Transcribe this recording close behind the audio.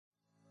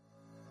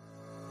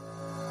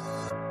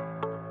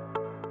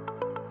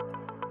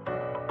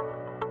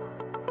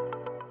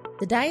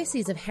The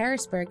Diocese of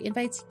Harrisburg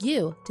invites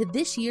you to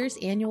this year's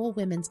annual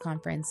Women's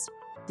Conference,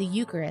 The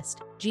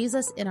Eucharist,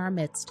 Jesus in Our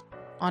Midst,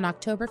 on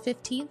October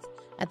 15th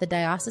at the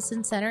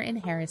Diocesan Center in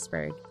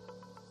Harrisburg.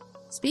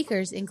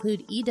 Speakers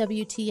include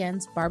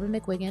EWTN's Barbara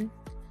McWigan,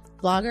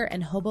 blogger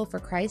and Hobo for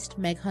Christ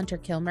Meg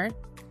Hunter-Kilmer,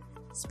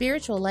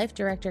 Spiritual Life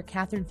Director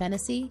Catherine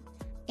Fennessy,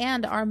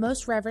 and our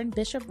Most Reverend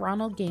Bishop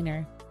Ronald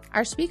Gaynor.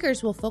 Our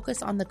speakers will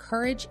focus on the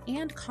courage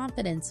and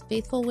confidence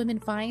faithful women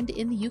find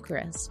in the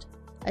Eucharist.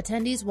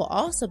 Attendees will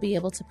also be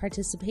able to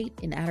participate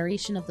in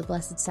adoration of the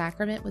Blessed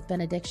Sacrament with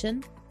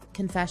benediction,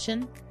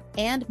 confession,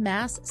 and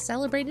Mass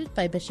celebrated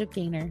by Bishop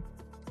Gaynor.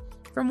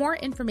 For more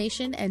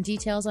information and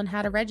details on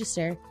how to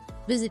register,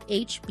 visit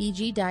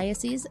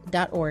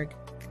hbgdiocese.org.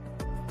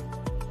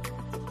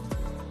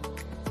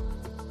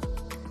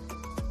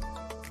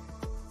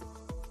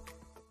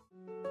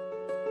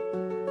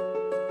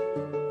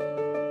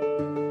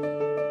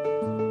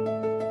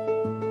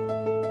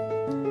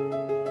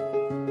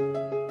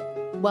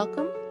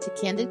 Welcome to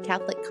Candid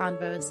Catholic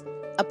Convos,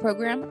 a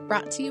program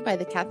brought to you by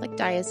the Catholic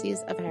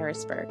Diocese of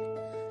Harrisburg.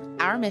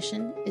 Our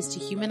mission is to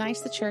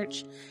humanize the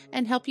Church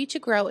and help you to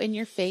grow in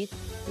your faith,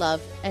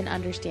 love, and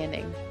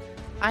understanding.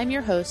 I'm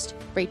your host,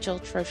 Rachel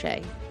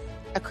Trochet,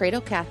 a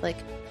cradle Catholic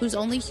who's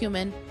only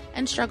human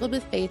and struggled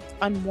with faith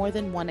on more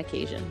than one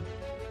occasion.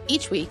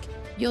 Each week,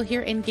 you'll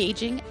hear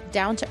engaging,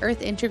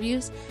 down-to-earth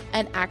interviews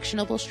and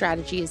actionable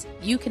strategies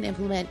you can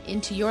implement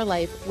into your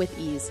life with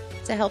ease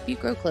to help you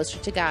grow closer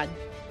to God.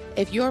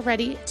 If you're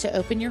ready to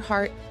open your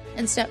heart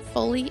and step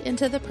fully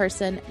into the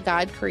person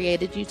God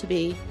created you to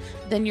be,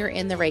 then you're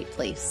in the right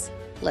place.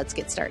 Let's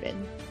get started.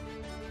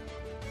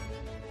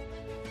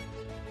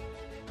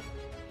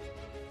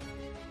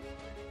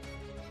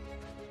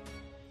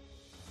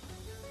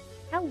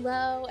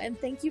 Hello, and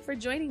thank you for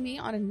joining me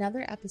on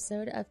another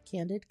episode of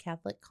Candid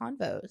Catholic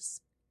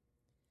Convos.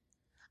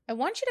 I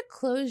want you to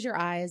close your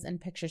eyes and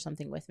picture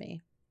something with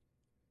me.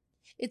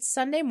 It's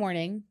Sunday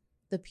morning,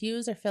 the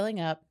pews are filling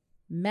up,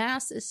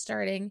 Mass is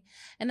starting,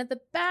 and at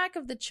the back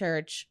of the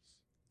church,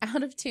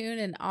 out of tune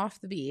and off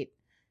the beat,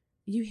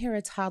 you hear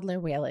a toddler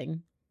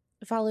wailing,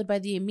 followed by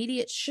the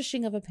immediate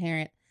shushing of a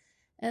parent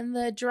and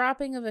the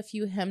dropping of a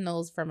few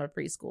hymnals from a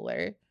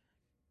preschooler.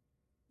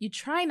 You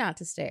try not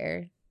to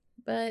stare,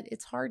 but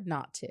it's hard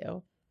not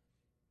to.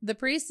 The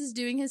priest is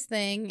doing his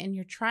thing, and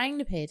you're trying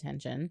to pay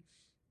attention,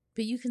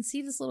 but you can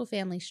see this little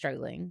family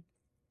struggling.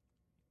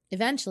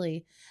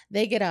 Eventually,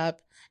 they get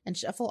up and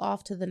shuffle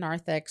off to the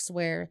narthex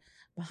where,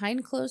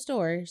 behind closed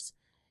doors,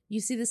 you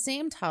see the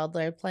same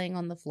toddler playing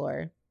on the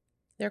floor,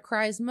 their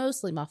cries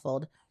mostly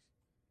muffled,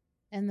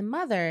 and the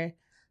mother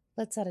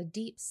lets out a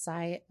deep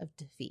sigh of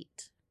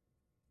defeat.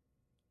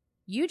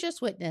 You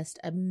just witnessed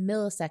a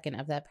millisecond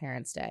of that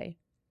parent's day.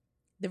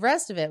 The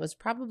rest of it was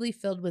probably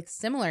filled with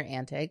similar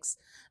antics,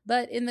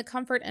 but in the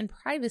comfort and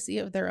privacy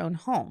of their own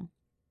home.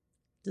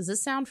 Does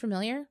this sound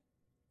familiar?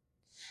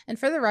 And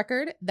for the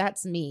record,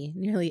 that's me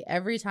nearly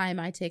every time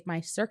I take my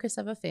circus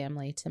of a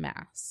family to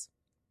Mass.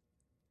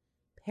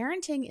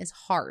 Parenting is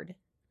hard.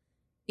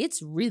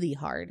 It's really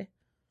hard.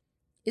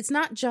 It's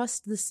not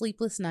just the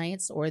sleepless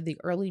nights or the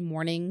early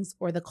mornings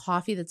or the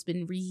coffee that's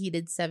been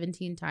reheated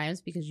 17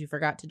 times because you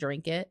forgot to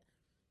drink it.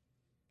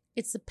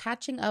 It's the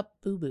patching up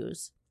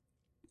boo-boos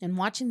and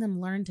watching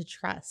them learn to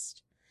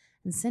trust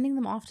and sending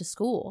them off to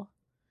school.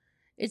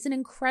 It's an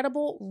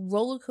incredible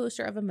roller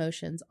coaster of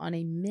emotions on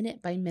a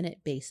minute-by-minute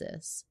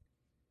basis.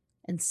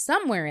 And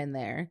somewhere in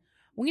there,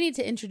 we need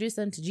to introduce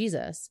them to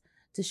Jesus,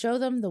 to show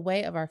them the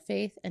way of our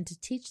faith and to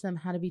teach them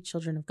how to be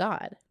children of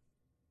God.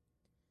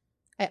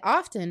 I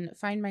often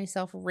find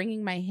myself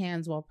wringing my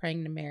hands while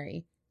praying to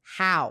Mary.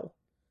 How?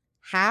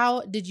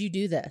 How did you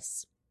do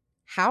this?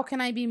 How can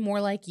I be more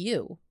like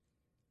you?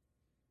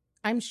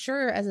 I'm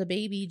sure as a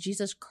baby,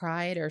 Jesus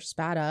cried or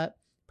spat up,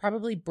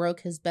 probably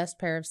broke his best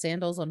pair of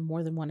sandals on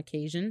more than one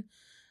occasion,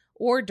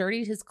 or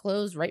dirtied his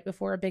clothes right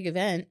before a big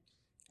event.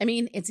 I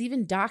mean, it's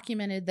even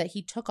documented that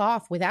he took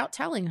off without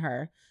telling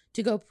her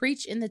to go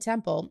preach in the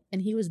temple,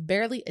 and he was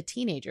barely a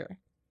teenager.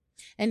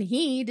 And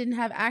he didn't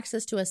have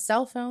access to a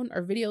cell phone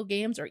or video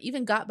games or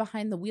even got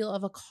behind the wheel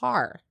of a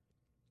car.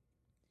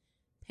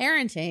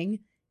 Parenting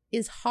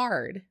is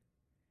hard.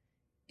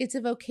 It's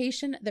a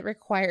vocation that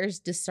requires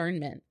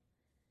discernment.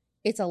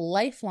 It's a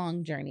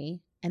lifelong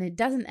journey, and it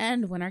doesn't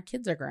end when our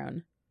kids are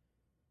grown.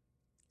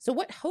 So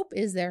what hope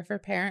is there for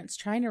parents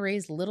trying to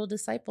raise little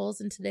disciples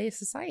in today's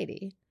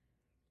society?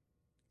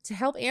 To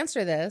help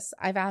answer this,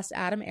 I've asked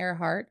Adam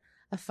Arehart,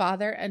 a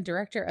father and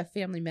director of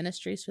Family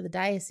Ministries for the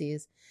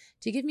diocese,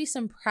 to give me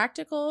some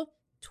practical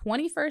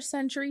 21st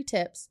century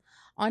tips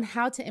on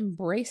how to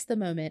embrace the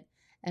moment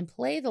and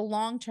play the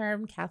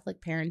long-term Catholic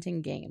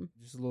parenting game.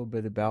 Just a little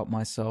bit about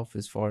myself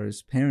as far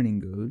as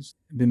parenting goes.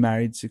 I've been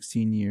married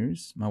 16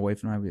 years. My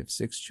wife and I, we have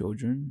 6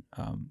 children,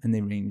 and they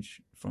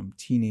range from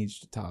teenage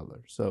to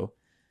toddler. So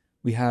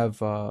we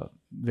have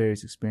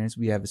various experience.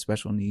 We have a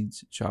special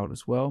needs child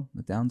as well,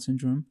 with Down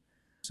syndrome.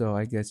 So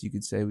I guess you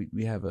could say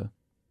we have a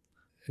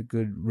a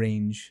good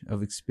range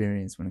of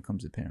experience when it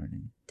comes to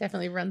parenting.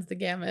 Definitely runs the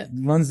gamut.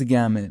 Runs the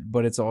gamut,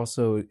 but it's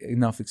also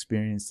enough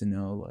experience to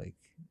know like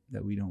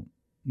that we don't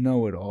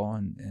know it all,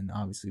 and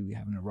obviously we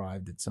haven't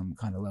arrived at some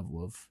kind of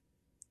level of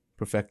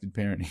perfected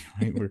parenting,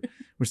 right?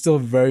 We're still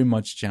very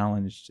much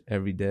challenged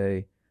every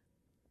day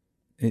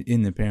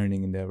in the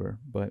parenting endeavor.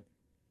 But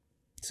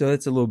so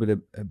that's a little bit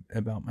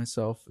about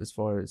myself as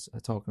far as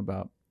talking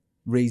about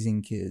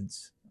raising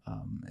kids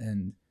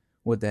and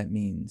what that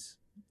means.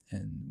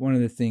 And one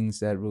of the things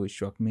that really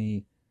struck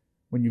me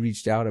when you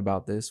reached out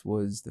about this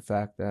was the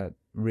fact that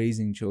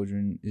raising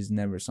children is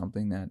never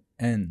something that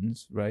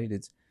ends, right?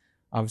 It's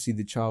obviously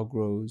the child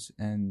grows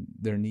and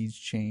their needs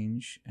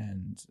change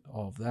and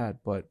all of that,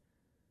 but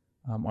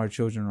our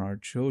children are our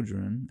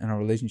children, and our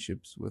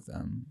relationships with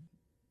them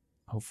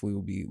hopefully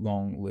will be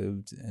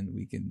long-lived, and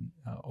we can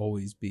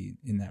always be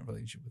in that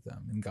relationship with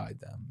them and guide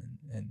them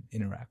and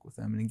interact with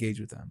them and engage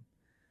with them.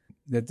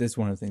 That's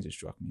one of the things that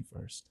struck me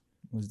first,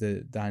 was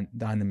the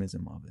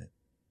dynamism of it.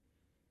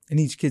 And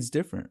each kid's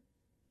different,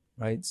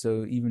 right?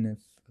 So even if,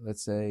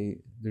 let's say,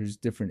 there's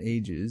different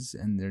ages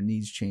and their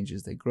needs change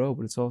as they grow,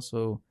 but it's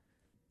also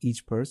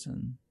each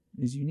person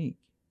is unique,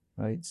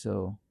 right?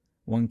 So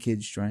one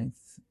kid's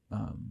strength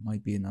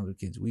might be another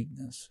kid's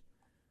weakness.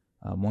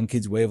 One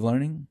kid's way of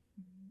learning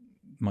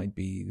might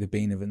be the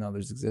bane of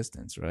another's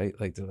existence, right?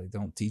 Like they're like,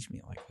 don't teach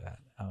me like that.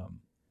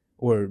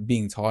 Or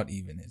being taught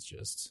even, it's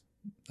just,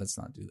 let's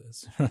not do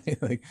this, right?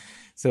 Like,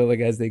 so like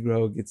as they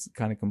grow, it gets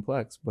kind of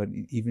complex, but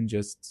even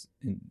just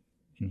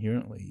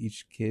inherently,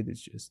 each kid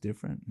is just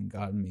different, and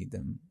God made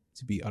them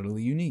to be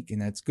utterly unique,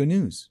 and that's good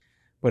news.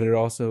 But it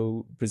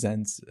also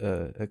presents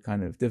a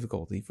kind of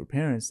difficulty for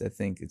parents that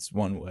think it's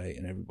one way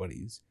and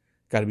everybody's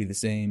got to be the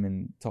same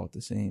and taught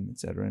the same,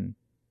 etc. And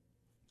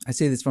I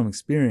say this from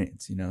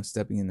experience,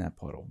 stepping in that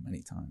puddle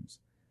many times,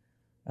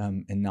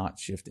 and not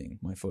shifting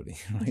my footing,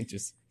 right?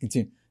 Just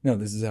continue. No,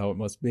 this is how it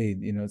must be.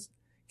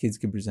 Kids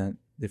can present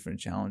different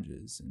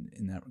challenges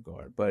in that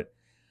regard. But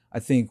I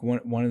think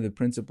one of the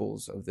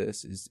principles of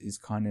this is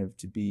kind of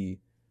to be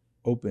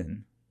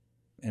open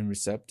and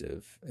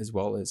receptive, as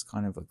well as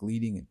kind of like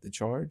leading the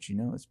charge,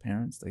 as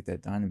parents. Like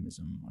that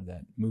dynamism or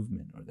that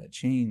movement or that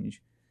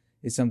change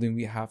is something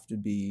we have to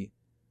be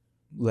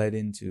led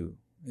into,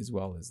 as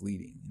well as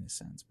leading, in a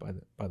sense, by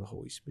the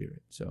Holy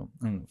Spirit. So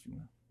I don't know if you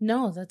want to.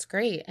 No, that's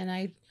great.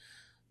 And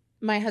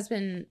my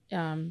husband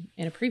in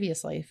a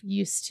previous life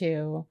used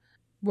to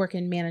work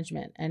in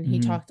management, and he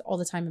talked all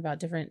the time about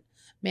different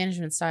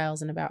management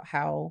styles and about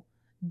how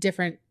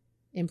different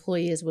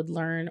employees would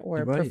learn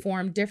or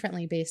perform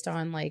differently based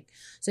on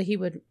so he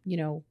would,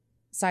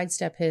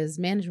 sidestep his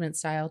management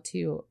style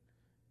to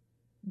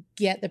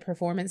get the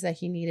performance that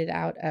he needed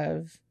out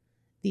of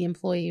the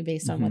employee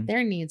based on what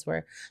their needs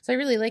were. So I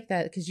really like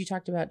that, because you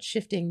talked about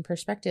shifting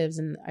perspectives,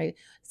 and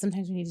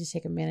sometimes we need to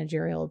take a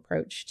managerial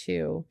approach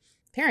to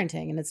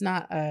parenting, and it's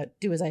not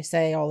do as I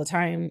say all the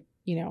time,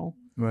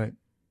 right,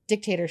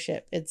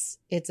 dictatorship.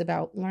 It's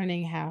about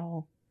learning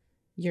how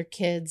your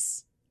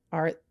kids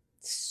are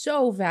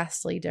so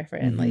vastly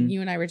different. Like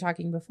you and I were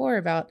talking before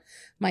about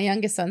my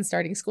youngest son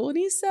starting school, and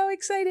he's so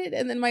excited,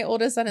 and then my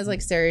oldest son is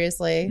like,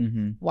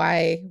 seriously,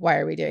 why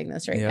are we doing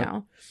this right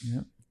now?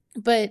 Yep.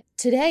 But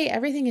today,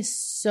 everything is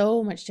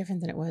so much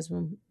different than it was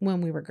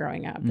when we were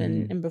growing up.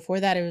 And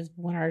before that, it was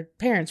when our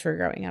parents were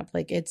growing up.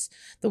 Like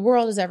the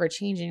world is ever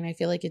changing. And I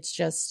feel like it's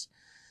just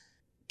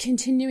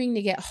continuing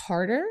to get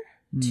harder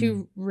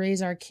to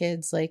raise our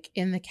kids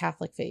in the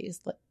Catholic faith.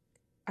 Like,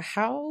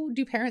 how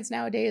do parents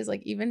nowadays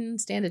even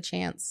stand a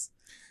chance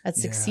at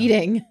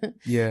succeeding?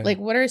 Yeah.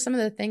 What are some of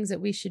the things that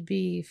we should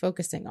be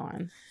focusing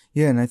on?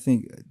 Yeah. And I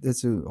think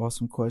that's an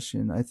awesome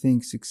question. I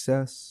think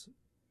success,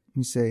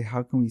 we say,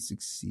 how can we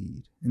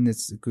succeed? And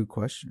that's a good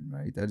question,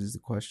 right? That is the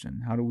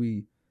question. How do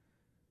we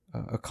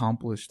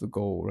accomplish the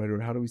goal, right?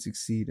 Or how do we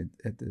succeed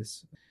at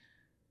this?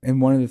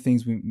 And one of the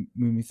things when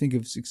we think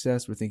of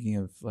success, we're thinking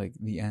of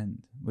the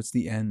end. What's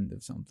the end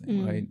of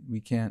something, right?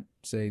 We can't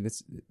say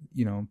this,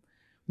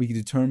 we can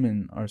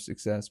determine our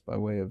success by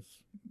way of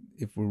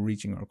if we're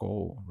reaching our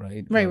goal,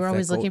 right? Right. We're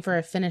always looking for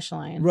a finish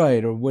line.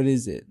 Right. Or what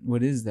is it?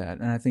 What is that?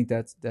 And I think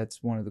that's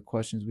one of the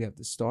questions we have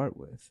to start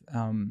with.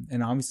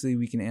 And obviously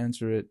we can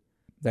answer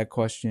that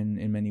question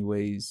in many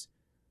ways.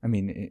 I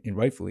mean, and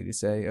rightfully to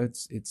say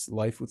it's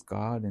life with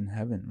God in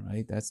heaven,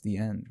 right? That's the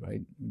end,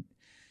 right?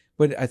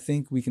 But I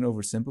think we can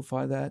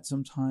oversimplify that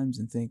sometimes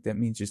and think that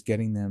means just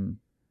getting them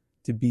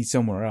to be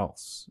somewhere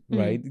else,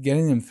 right?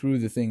 Getting them through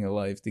the thing of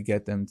life to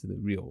get them to the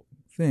real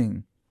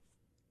thing,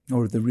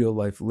 or the real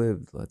life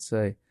lived, let's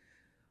say.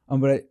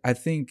 But I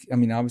think,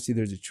 obviously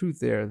there's a truth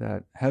there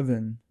that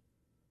heaven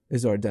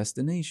is our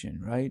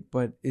destination, right?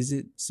 But is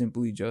it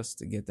simply just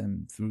to get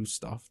them through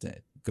stuff to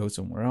go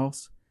somewhere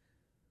else?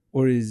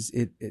 Or is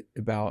it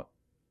about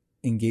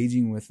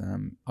engaging with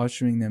them,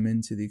 ushering them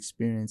into the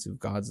experience of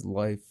God's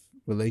life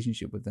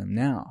relationship with them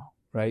now,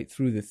 right?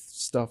 Through the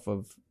stuff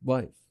of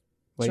life,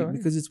 right? Sure.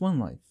 Because it's one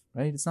life,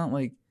 right? It's not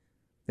like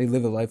they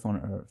live a life on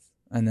earth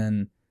and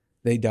then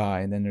they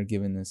die and then they're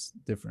given this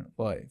different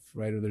life,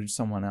 right? Or they're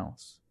someone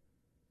else.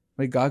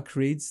 right? God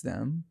creates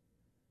them,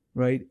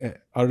 right?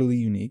 Utterly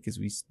unique, as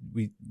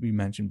we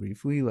mentioned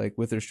briefly, like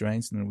with their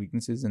strengths and their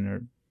weaknesses and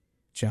their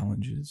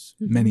challenges,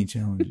 many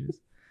challenges,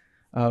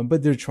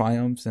 but their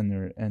triumphs and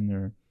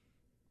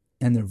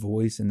their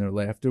voice and their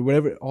laughter,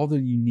 whatever, all their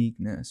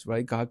uniqueness,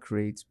 right? God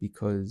creates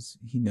because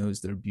he knows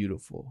they're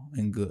beautiful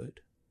and good.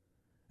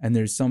 And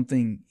there's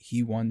something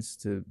he wants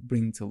to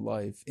bring to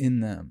life in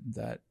them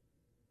that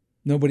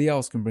nobody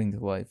else can bring to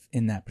life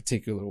in that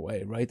particular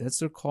way, right? That's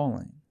their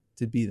calling,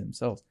 to be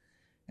themselves.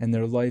 And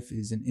their life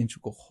is an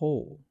integral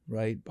whole,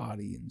 right?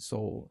 Body and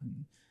soul,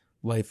 and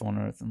life on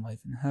earth and life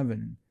in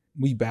heaven.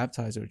 We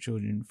baptize our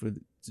children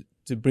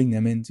to bring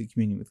them into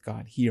communion with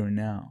God here and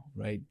now,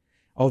 right?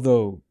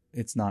 Although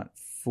it's not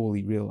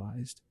fully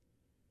realized,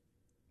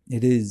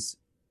 it is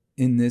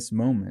in this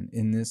moment,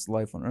 in this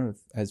life on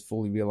earth, as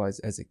fully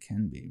realized as it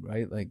can be,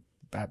 right? Like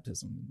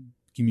baptism,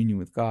 communion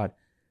with God.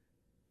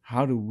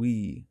 How do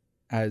we,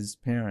 as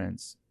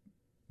parents,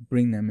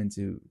 bring them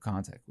into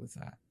contact with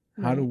that?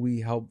 How do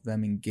we help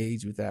them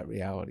engage with that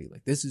reality?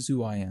 Like, this is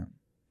who I am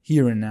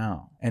here and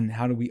now. And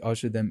how do we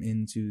usher them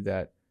into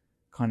that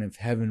kind of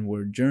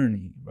heavenward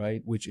journey,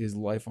 right? Which is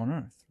life on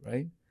earth,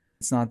 right?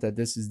 It's not that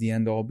this is the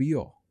end all be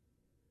all,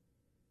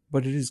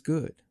 but it is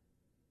good.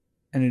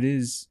 And it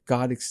is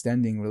God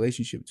extending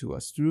relationship to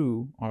us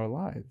through our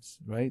lives,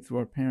 right? Through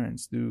our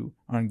parents, through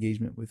our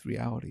engagement with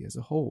reality as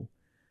a whole.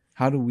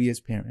 How do we as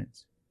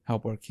parents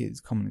help our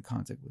kids come into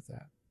contact with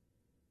that?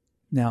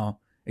 Now,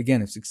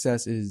 again, if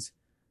success is,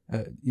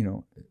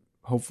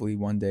 hopefully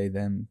one day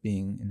them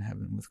being in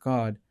heaven with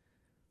God,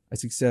 a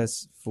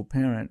successful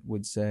parent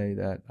would say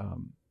that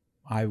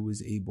I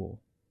was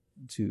able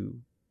to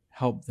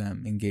help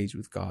them engage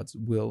with God's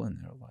will in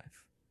their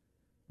life,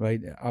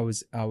 right? I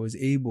was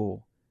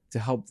able to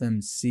help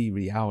them see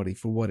reality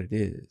for what it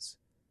is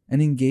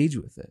and engage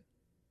with it,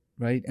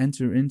 right?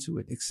 Enter into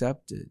it,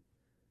 accept it,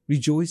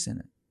 rejoice in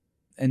it.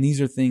 And these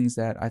are things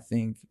that I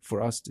think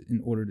for us in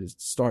order to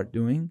start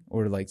doing,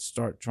 or like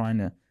start trying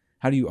to,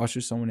 how do you usher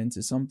someone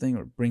into something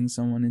or bring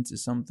someone into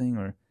something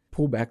or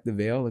pull back the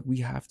veil? Like, we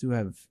have to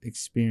have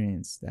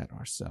experienced that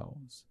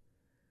ourselves.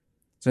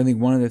 So I think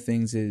one of the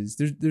things is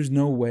there's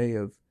no way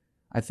of,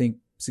 I think,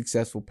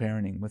 successful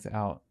parenting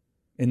without,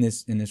 in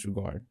this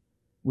regard,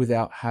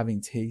 without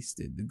having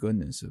tasted the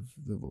goodness of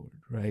the Lord,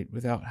 right?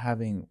 Without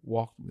having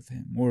walked with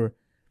him, or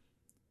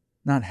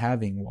not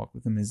having walked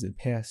with him is a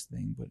past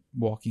thing, but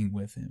walking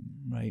with him,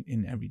 right,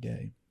 in every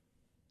day.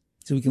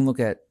 So we can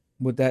look at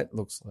what that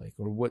looks like,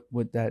 or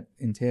what that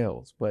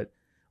entails. But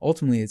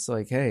ultimately, it's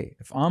like, hey,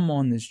 if I'm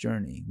on this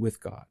journey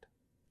with God,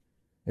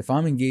 if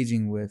I'm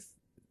engaging with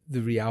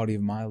the reality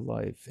of my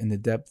life and the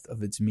depth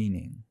of its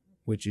meaning,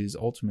 which is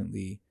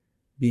ultimately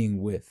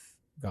being with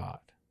God,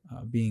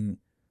 being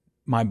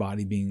my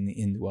body being the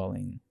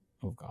indwelling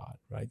of God,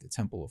 right? The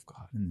temple of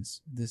God in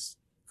this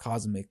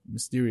cosmic,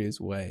 mysterious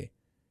way.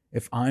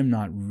 If I'm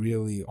not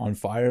really on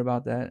fire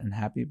about that and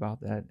happy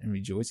about that and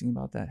rejoicing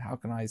about that, how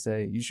can I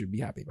say you should be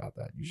happy about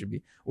that? You should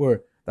be,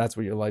 or that's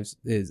what your life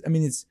is. I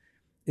mean,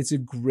 it's a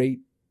great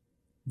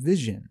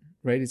vision,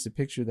 right? It's a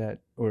picture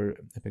or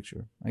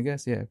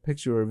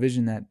a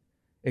vision that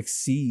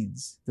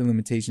exceeds the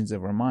limitations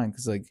of our mind.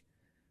 Because like,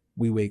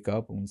 we wake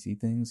up and we see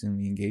things and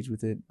we engage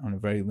with it on a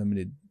very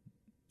limited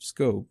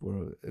scope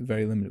or a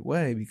very limited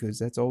way, because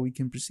that's all we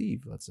can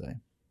perceive, let's say.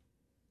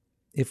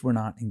 If we're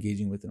not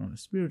engaging with it on a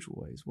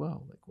spiritual way as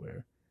well, like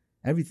where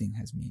everything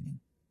has meaning,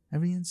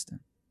 every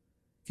instant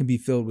can be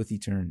filled with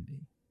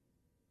eternity,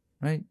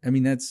 right? I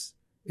mean,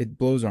 it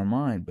blows our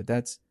mind, but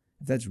if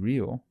that's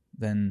real,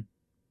 then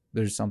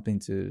there's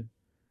something to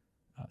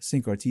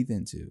sink our teeth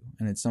into,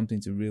 and it's something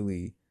to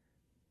really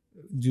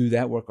do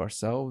that work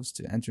ourselves,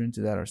 to enter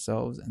into that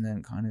ourselves, and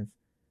then kind of,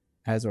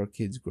 as our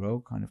kids grow,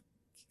 kind of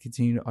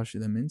continue to usher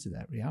them into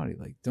that reality.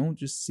 Like, don't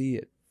just see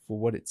it for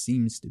what it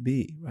seems to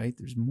be, right?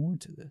 There's more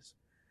to this.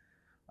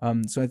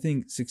 So I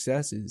think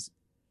success is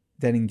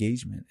that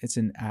engagement. It's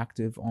an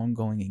active,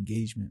 ongoing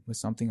engagement with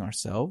something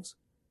ourselves,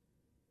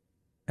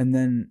 and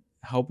then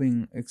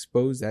helping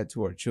expose that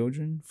to our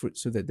children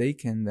so that they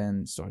can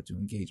then start to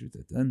engage with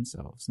it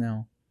themselves.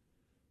 Now,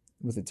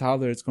 with a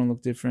toddler, it's going to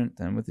look different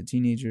than with a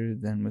teenager,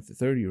 than with a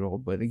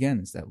 30-year-old. But again,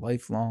 it's that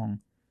lifelong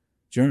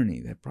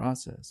journey, that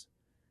process.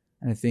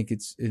 And I think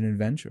it's an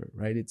adventure,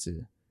 right? It's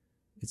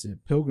a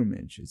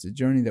pilgrimage. It's a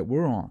journey that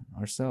we're on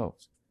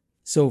ourselves.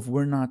 So if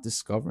we're not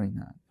discovering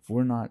that, if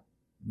we're not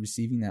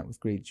receiving that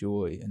with great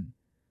joy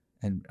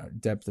and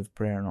depth of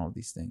prayer and all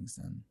these things,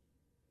 then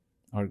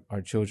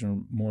our children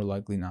are more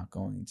likely not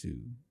going to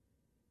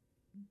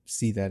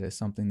see that as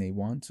something they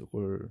want.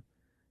 Or,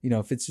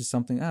 if it's just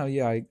something, oh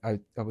yeah, I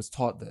was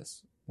taught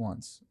this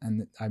once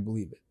and I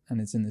believe it and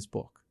it's in this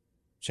book,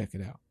 check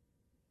it out.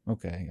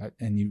 Okay,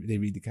 and they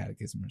read the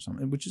catechism or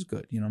something, which is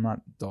good. I'm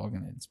not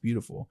dogging it. It's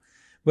beautiful.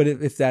 But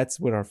if that's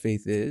what our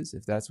faith is,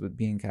 if that's what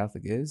being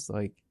Catholic is,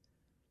 like,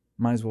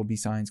 might as well be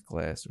science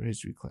class or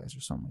history class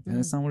or something like that.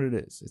 That's not what it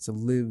is. It's a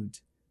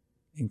lived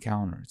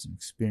encounter. It's an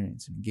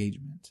experience, an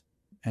engagement.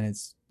 And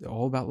it's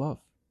all about love,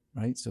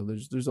 right? So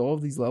there's all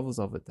these levels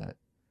of it that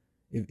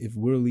if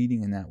we're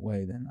leading in that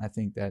way, then I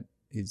think that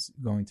is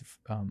going to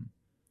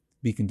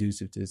be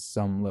conducive to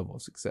some level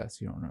of success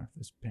here on earth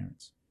as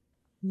parents.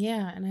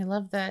 Yeah, and I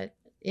love that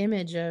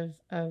image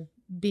of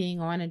being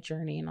on a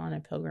journey and on a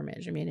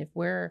pilgrimage. I mean, if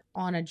we're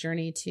on a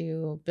journey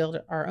to build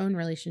our own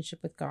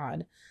relationship with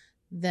God,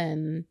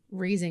 then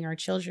raising our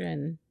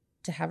children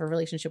to have a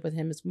relationship with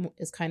him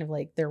is kind of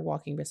like they're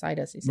walking beside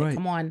us. You say, Right.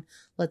 come on,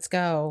 let's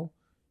go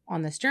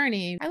on this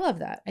journey. I love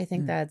that. I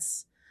think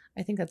that's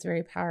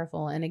very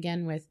powerful. And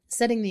again, with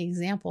setting the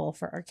example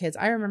for our kids,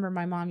 I remember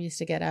my mom used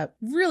to get up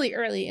really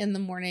early in the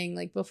morning,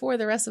 like before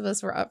the rest of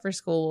us were up for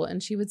school,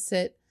 and she would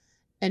sit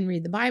and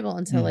read the Bible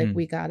until like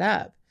we got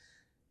up.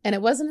 And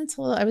it wasn't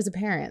until I was a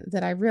parent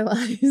that I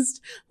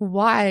realized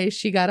why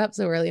she got up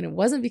so early. And it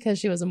wasn't because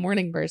she was a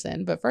morning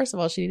person, but first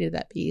of all, she needed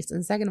that peace.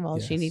 And second of all,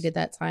 she needed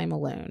that time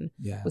alone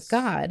with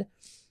God.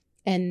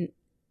 And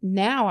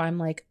now I'm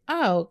like,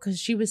 oh, because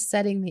she was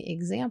setting the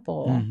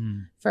example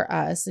for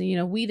us.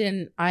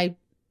 And, I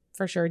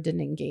for sure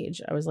didn't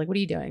engage. I was like, what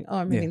are you doing? Oh,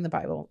 I'm reading the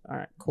Bible. All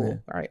right, cool.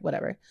 Yeah. All right,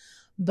 whatever.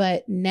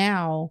 But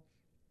now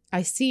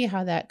I see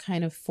how that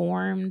kind of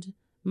formed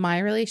my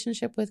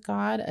relationship with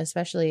God,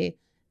 especially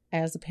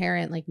as a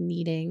parent, like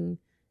needing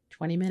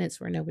 20 minutes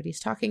where nobody's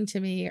talking to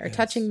me or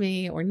touching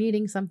me or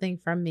needing something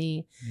from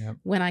me,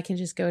 when I can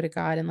just go to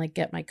God and like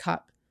get my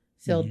cup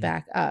filled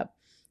back up.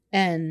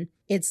 And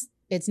it's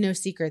no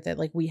secret that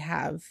like we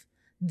have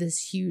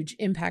this huge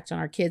impact on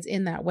our kids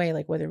in that way,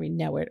 like whether we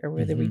know it or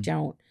whether we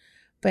don't.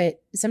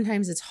 But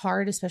sometimes it's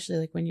hard, especially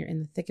like when you're in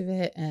the thick of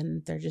it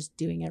and they're just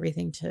doing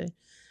everything to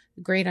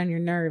grate on your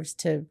nerves,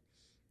 to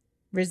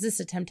resist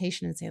a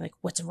temptation and say like,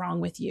 what's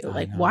wrong with you?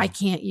 Like, why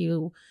can't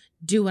you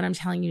do what I'm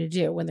telling you to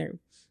do, when they're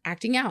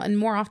acting out? And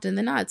more often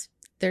than not,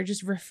 they're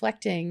just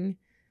reflecting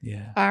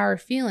our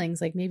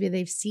feelings. Like maybe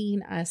they've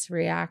seen us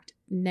react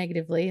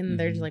negatively and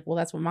they're just like, well,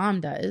 that's what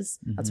mom does.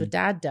 That's what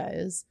dad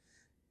does.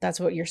 That's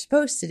what you're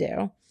supposed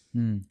to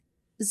do.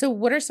 So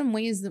what are some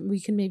ways that we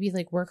can maybe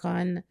like work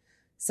on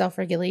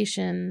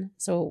self-regulation,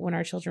 so when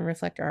our children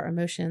reflect our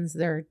emotions,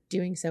 they're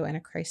doing so in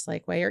a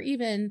Christ-like way? Or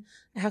even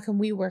how can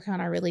we work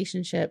on our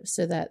relationship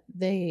so that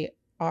they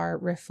are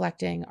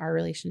reflecting our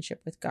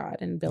relationship with God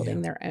and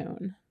building their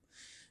own?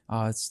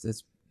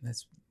 That's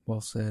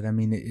well said. I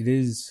mean, it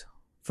is,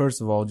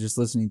 first of all, just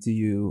listening to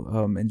you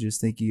and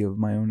just thinking of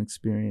my own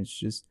experience,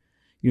 just,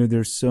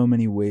 there's so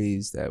many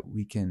ways that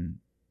we can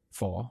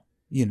fall,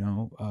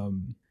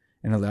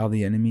 and allow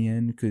the enemy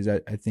in, because I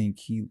think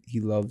he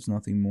loves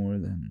nothing more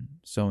than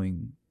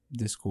sowing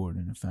discord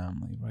in a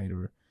family, right?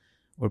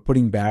 Or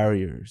putting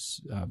barriers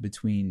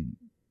between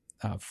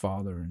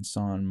father and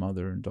son,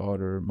 mother and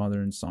daughter,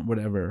 mother and son,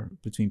 whatever,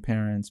 between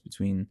parents,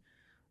 between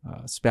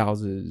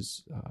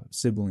spouses,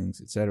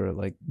 siblings, etc.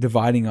 Like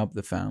dividing up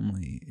the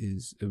family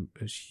is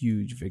a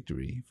huge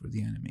victory for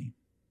the enemy,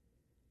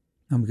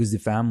 because the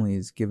family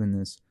is given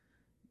this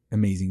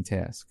amazing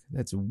task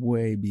that's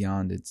way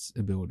beyond its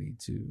ability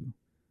to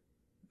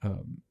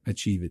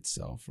achieve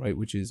itself, right?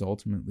 Which is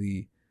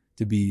ultimately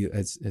to be,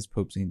 as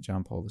Pope St.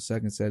 John Paul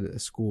II said, a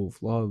school of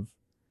love,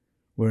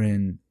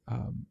 wherein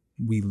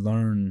we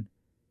learn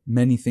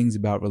many things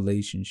about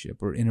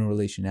relationship or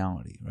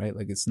interrelationality, right?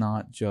 Like it's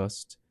not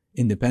just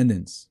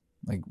independence.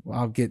 Like,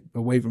 well, I'll get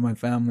away from my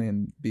family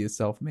and be a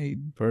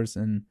self-made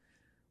person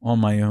on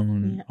my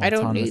own. I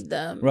don't need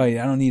them. Right.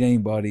 I don't need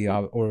anybody.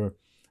 I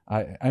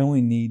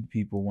only need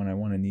people when I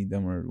want to need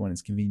them or when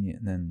it's convenient,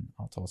 and then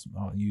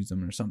I'll use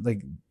them or something.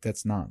 Like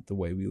that's not the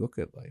way we look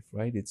at life,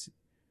 right?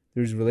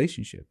 There's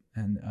relationship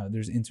and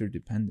there's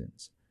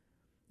interdependence.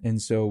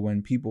 And so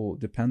when people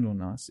depend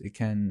on us, it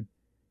can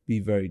be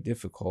very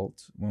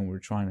difficult when we're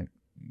trying to,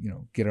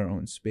 get our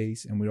own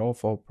space, and we all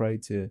fall prey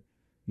to,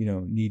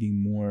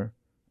 needing more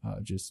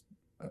just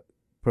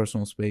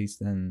personal space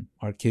than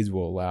our kids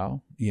will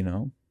allow,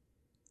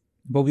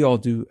 But we all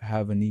do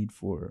have a need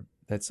for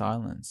that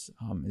silence,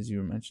 as you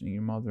were mentioning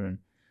your mother, and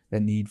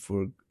that need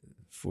for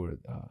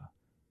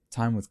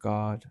time with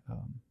God,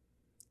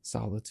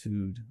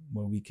 solitude,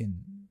 where we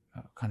can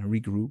kind of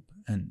regroup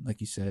and, like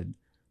you said,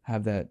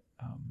 have that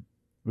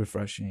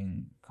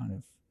refreshing kind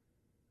of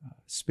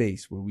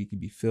space where we can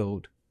be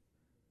filled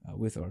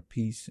with our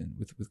peace and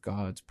with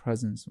God's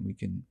presence, and we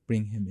can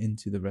bring him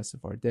into the rest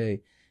of our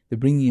day. The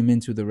bringing him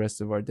into the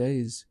rest of our day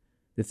is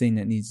the thing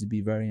that needs to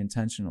be very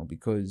intentional,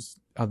 because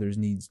others'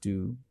 needs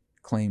do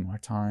claim our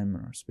time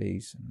and our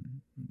space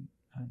and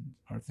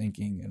our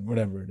thinking and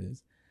whatever it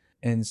is.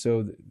 And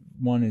so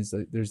one is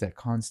that there's that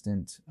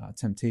constant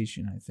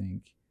temptation, I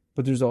think.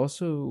 But there's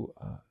also,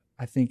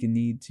 I think, a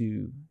need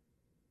to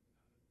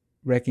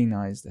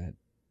recognize that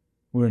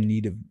we're in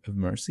need of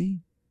mercy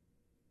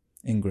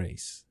and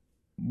grace.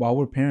 While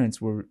we're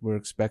parents, we're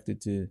expected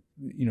to,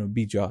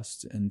 be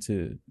just and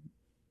to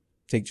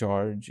take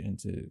charge and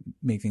to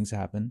make things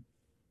happen.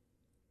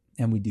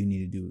 And we do need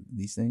to do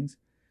these things.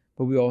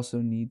 But we also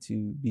need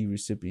to be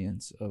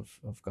recipients of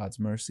God's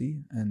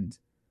mercy and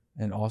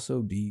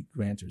also be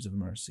granters of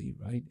mercy,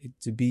 right?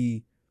 To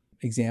be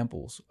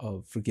examples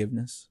of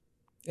forgiveness.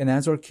 And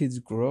as our kids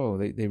grow,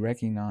 they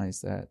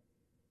recognize that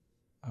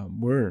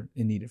we're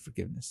in need of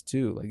forgiveness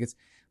too. Like it's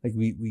like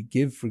we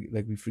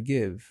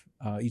forgive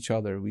each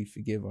other. We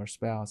forgive our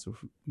spouse, or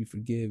we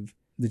forgive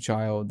the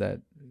child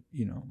that,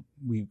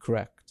 we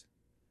correct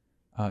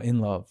in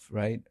love,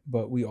 right?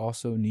 But we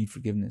also need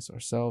forgiveness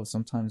ourselves.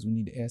 Sometimes we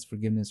need to ask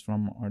forgiveness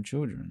from our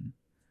children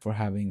for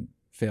having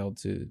failed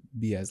to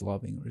be as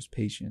loving or as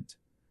patient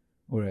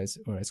or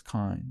as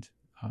kind.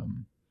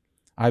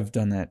 I've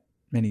done that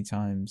many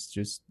times.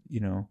 Just,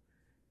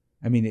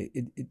 I mean,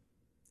 it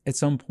at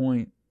some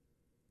point,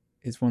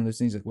 it's one of those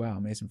things like, wow,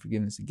 I'm asking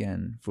forgiveness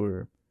again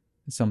for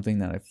something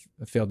that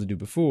I failed to do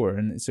before.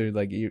 And so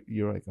like,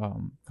 you're like,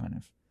 oh,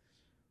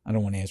 I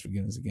don't want to ask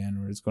forgiveness again,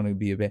 or it's going to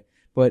be a bit,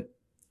 but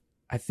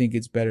I think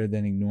it's better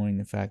than ignoring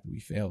the fact that we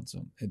failed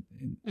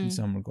in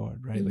some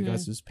regard, right? Mm-hmm. Like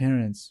us as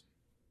parents,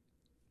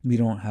 we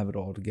don't have it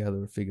all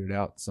together or figured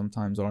out.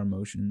 Sometimes our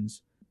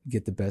emotions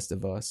get the best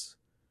of us,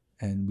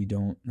 and we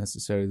don't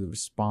necessarily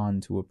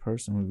respond to a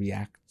person. We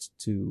react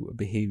to a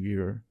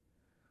behavior,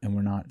 and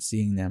we're not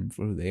seeing them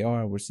for who they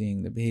are. We're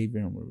seeing the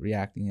behavior, and we're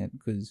reacting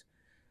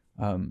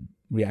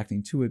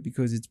to it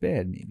because it's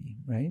bad, maybe,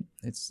 right?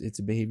 It's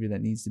a behavior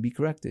that needs to be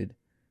corrected,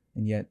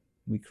 and yet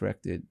we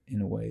correct it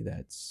in a way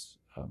that's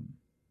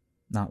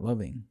not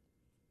loving.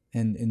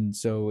 And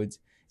so it's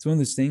one of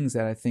those things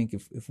that I think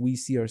if we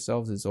see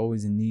ourselves as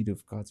always in need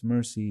of God's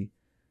mercy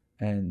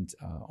and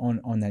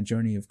on that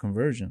journey of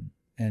conversion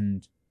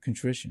and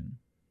contrition,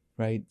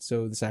 right?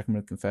 So the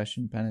sacrament of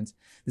confession, penance,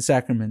 the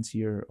sacraments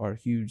here are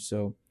huge.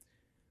 So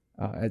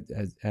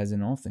as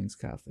in all things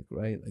Catholic,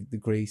 right? Like the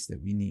grace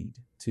that we need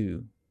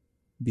to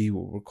be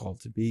what we're called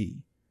to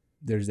be.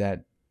 There's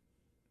that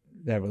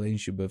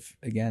relationship of,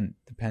 again,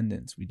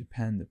 dependence. We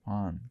depend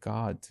upon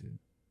God to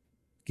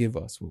give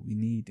us what we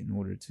need in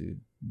order to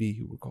be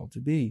who we're called to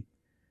be.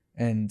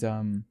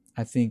 And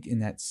I think in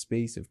that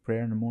space of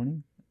prayer in the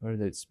morning, or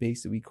that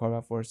space that we carve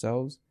out for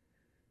ourselves,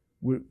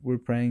 we're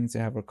praying to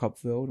have our cup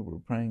filled. We're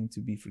praying to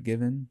be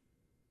forgiven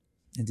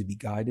and to be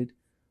guided.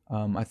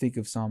 I think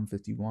of Psalm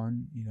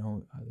 51,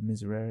 the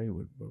Miserere,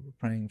 where we're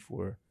praying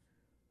for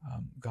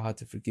God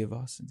to forgive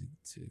us and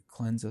to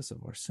cleanse us of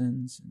our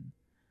sins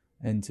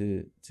and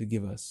to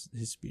give us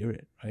His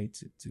Spirit, right,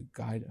 to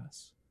guide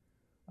us.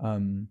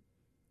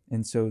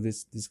 And so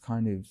this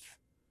kind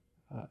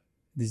of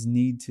this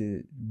need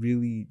to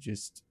really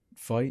just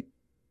fight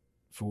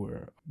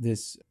for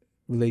this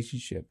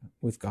relationship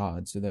with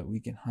God, so that we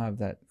can have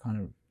that kind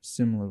of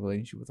similar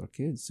relationship with our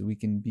kids, so we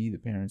can be the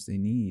parents they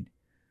need,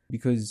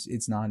 because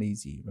it's not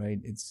easy, right?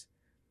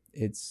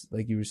 It's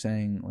like you were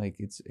saying, like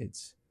it's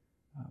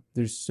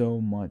there's so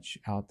much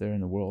out there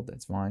in the world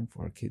that's vying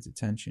for our kids'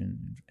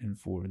 attention and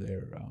for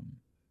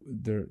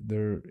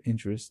their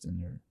interest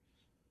and their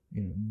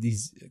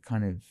these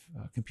kind of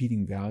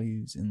competing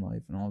values in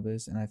life and all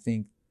this. And I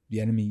think the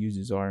enemy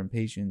uses our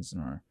impatience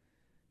and our,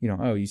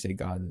 you say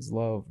God is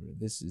love, or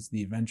this is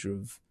the adventure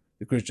of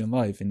the Christian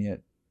life, and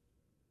yet,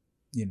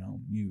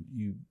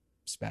 you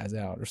spaz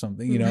out or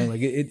something,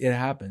 like it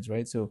happens,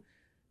 right? So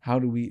how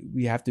do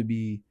we have to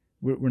be,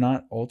 we're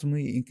not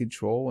ultimately in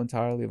control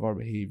entirely of our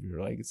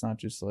behavior. Like, it's not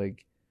just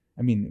like,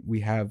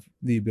 we have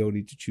the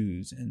ability to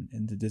choose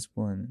and to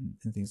discipline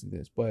and things like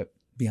this, but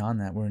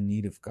beyond that, we're in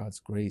need of God's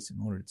grace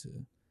in order to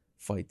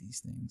fight these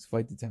things,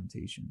 fight the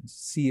temptations,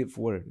 see it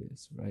for what it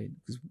is, right?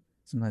 Because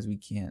sometimes we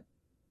can't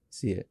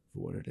see it for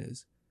what it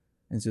is.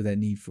 And so that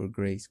need for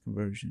grace,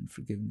 conversion,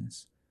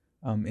 forgiveness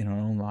in our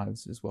own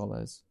lives, as well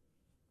as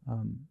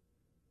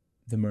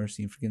the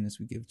mercy and forgiveness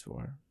we give to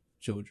our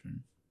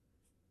children.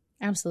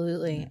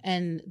 Absolutely. Yeah.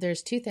 And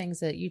there's two things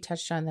that you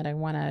touched on that I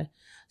want to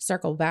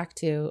circle back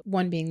to,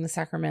 one being the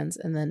sacraments,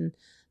 and then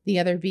the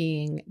other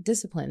being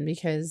discipline,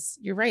 because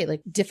you're right.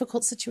 Like,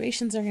 difficult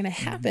situations are going to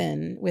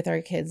happen with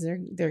our kids.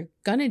 They're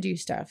going to do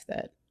stuff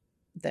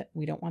that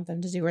we don't want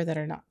them to do, or that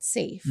are not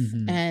safe.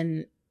 Mm-hmm.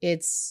 And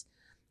it's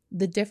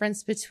the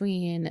difference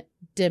between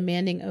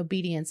demanding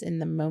obedience in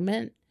the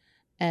moment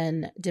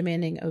and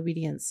demanding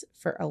obedience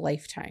for a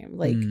lifetime.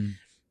 Like,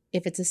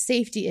 if it's a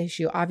safety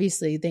issue,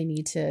 obviously they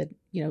need to,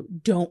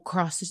 don't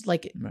cross,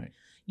 like, right.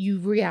 You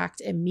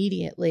react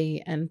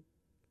immediately and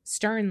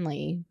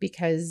sternly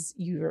because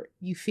you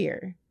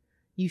fear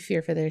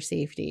for their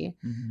safety,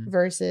 mm-hmm.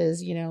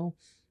 versus, you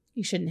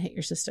shouldn't hit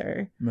your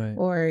sister, right.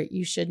 Or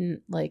you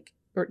shouldn't, like,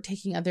 or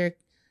taking other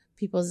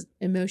people's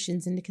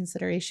emotions into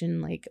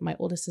consideration. Like, my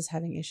oldest is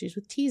having issues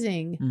with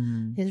teasing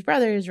mm-hmm. his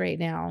brothers right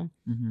now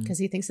because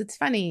mm-hmm. he thinks it's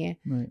funny,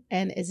 right.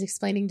 And is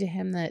explaining to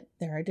him that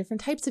there are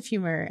different types of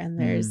humor, and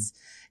there's,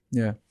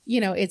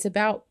 it's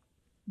about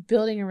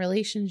building a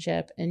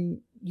relationship.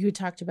 And you had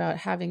talked about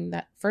having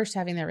that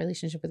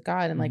relationship with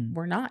God, and like,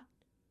 we're not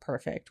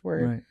perfect.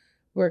 We're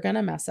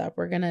gonna mess up.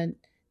 We're gonna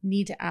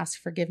need to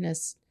ask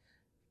forgiveness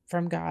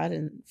from God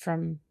and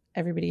from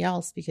everybody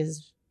else,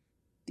 because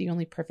the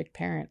only perfect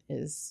parent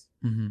is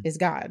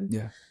God.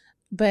 Yeah.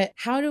 But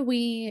how do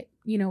we,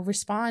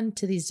 respond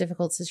to these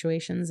difficult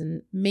situations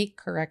and make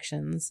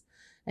corrections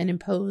and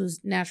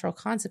impose natural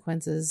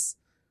consequences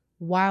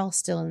while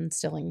still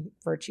instilling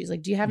virtues?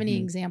 Like, do you have any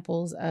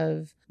examples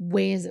of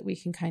ways that we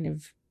can kind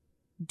of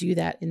do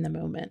that in the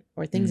moment,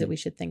 or things that we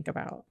should think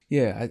about?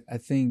 Yeah, I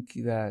think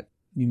that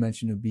you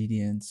mentioned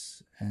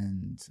obedience,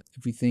 and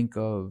if we think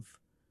of,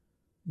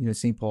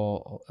 St.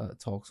 Paul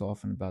talks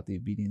often about the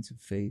obedience of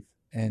faith,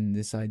 and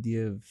this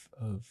idea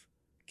of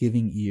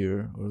giving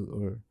ear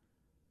or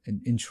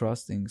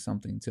entrusting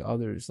something to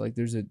others. Like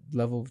there's a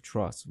level of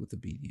trust with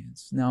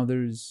obedience. Now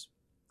there's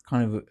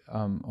kind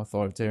of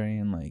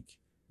authoritarian, like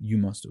you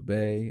must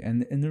obey,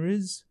 and there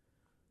is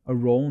a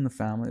role in the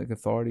family. Like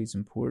authority is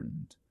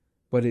important,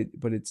 but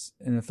it's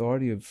an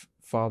authority of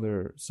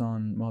father,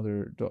 son,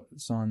 mother,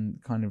 son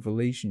kind of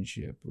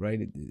relationship, right?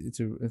 It's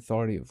an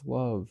authority of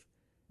love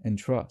and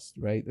trust,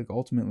 right? Like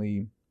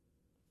ultimately,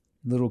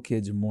 little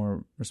kids are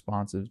more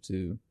responsive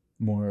to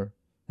more,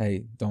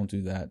 hey, don't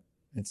do that.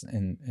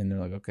 And they're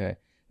like, okay.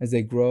 As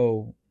they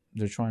grow,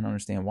 they're trying to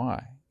understand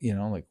why,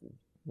 like,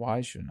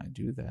 why shouldn't I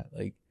do that?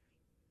 Like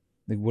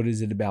what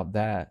is it about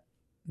that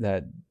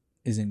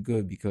isn't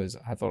good because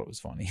I thought it was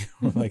funny?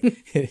 Like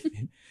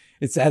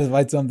it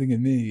satisfied something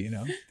in me,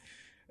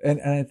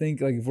 And I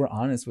think like if we're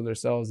honest with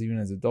ourselves, even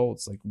as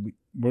adults, like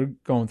we're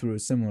going through a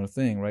similar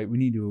thing, right? We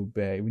need to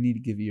obey. We need to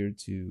give ear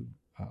to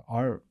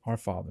our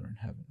Father in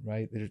heaven,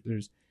 right?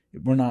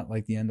 We're not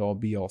like the end all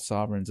be all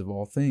sovereigns of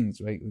all things,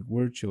 right? Like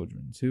we're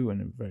children too,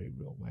 in a very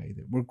real way.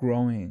 That we're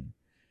growing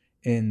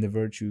in the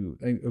virtue.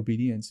 Like,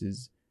 obedience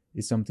is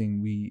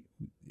something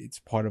it's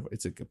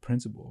like a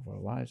principle of our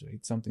lives, right?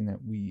 It's something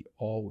that we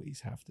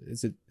always have to.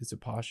 It's a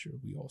posture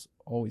we also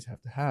always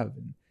have to have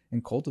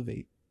and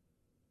cultivate.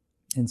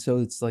 And so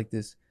it's like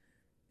this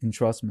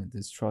entrustment,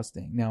 this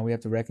trusting. Now we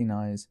have to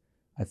recognize,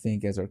 I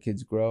think, as our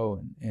kids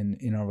grow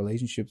and in our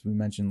relationships, we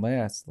mentioned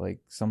last, like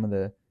some of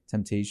the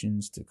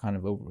temptations to kind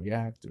of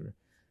overreact or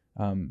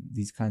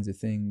these kinds of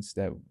things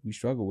that we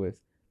struggle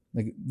with.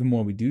 Like the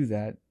more we do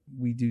that,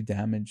 we do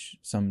damage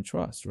some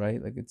trust,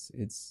 right? Like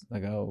it's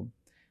like, oh,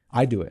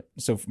 I do it.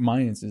 So for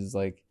my instance is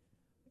like,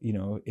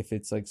 if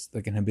it's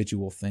like an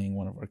habitual thing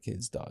one of our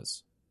kids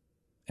does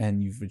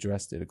and you've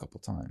addressed it a couple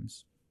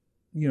times,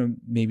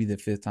 maybe the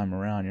fifth time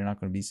around, you're not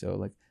going to be so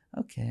like,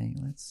 okay,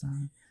 let's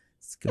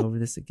go over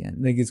this again.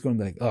 Like it's going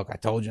to be like, look, I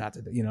told you not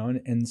to,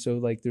 and so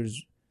like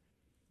there's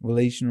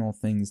relational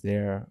things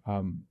there.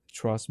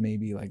 Trust,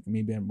 maybe I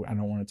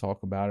don't want to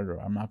talk about it, or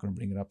I'm not going to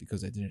bring it up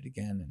because I did it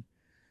again. And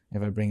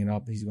if I bring it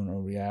up, he's going to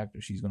overreact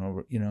or she's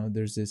going to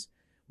there's this,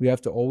 we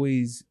have to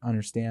always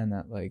understand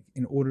that like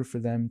in order for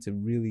them to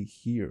really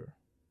hear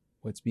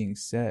what's being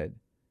said,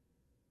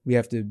 we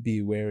have to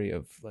be wary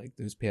of like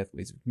those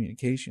pathways of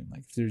communication.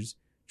 Like if there's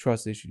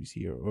trust issues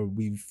here, or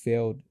we've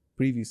failed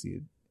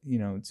previously,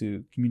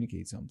 to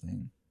communicate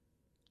something,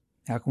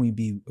 how can we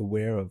be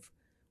aware of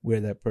where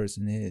that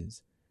person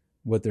is,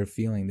 what they're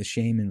feeling, the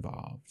shame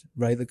involved,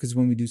 right? Because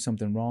when we do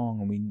something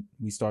wrong and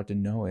we start to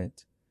know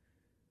it,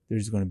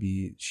 there's going to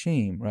be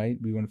shame, right?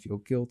 We're going to feel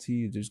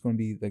guilty. There's going to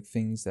be like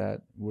things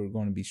that we're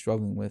going to be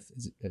struggling with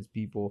as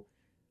people.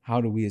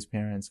 How do we as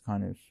parents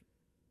kind of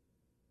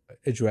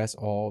address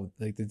all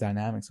like the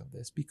dynamics of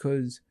this?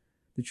 Because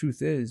the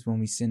truth is, when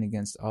we sin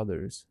against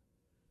others,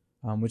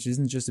 which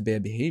isn't just a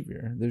bad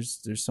behavior,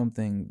 there's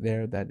something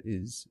there that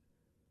is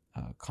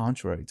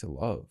contrary to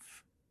love,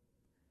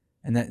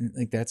 and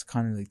that's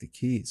kind of like the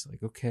key. It's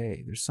like,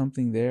 okay, there's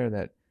something there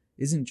that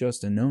isn't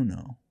just a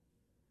no,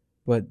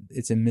 but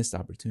it's a missed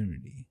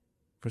opportunity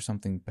for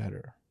something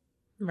better,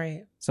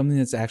 right? Something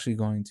that's actually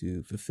going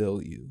to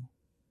fulfill you.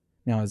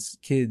 Now, as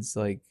kids,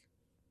 like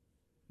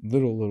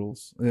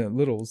littles,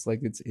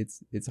 like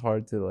it's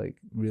hard to like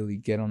really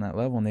get on that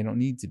level, and they don't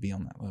need to be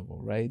on that level,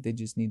 right? They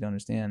just need to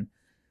understand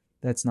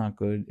that's not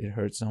good. It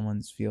hurts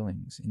someone's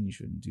feelings, and you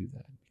shouldn't do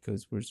that,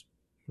 because we're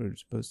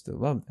supposed to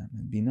love them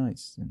and be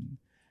nice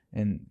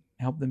and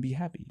help them be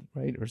happy,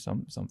 right? Or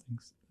something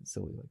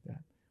silly like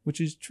that,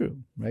 which is true,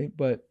 right?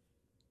 But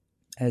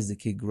as the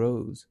kid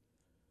grows,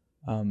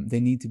 they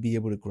need to be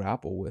able to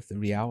grapple with the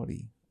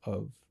reality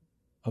of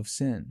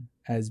sin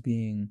as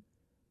being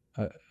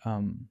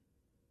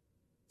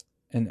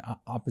an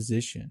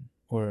opposition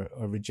or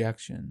a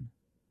rejection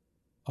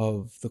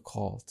of the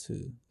call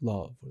to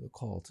love, or the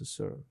call to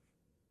serve,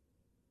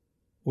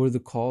 or the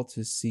call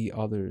to see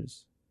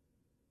others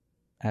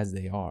as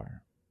they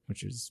are,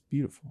 which is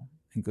beautiful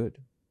and good.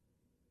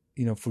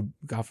 For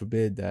God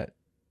forbid that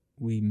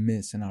we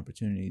miss an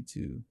opportunity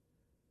to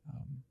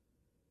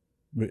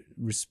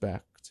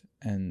respect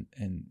and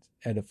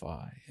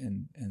edify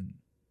and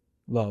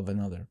love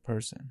another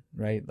person,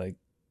 right? Like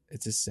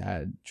it's a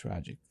sad,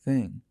 tragic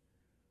thing.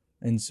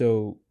 And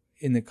so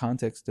in the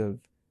context of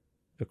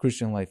a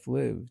Christian life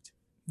lived,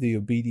 the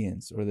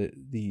obedience, or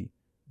the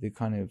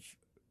kind of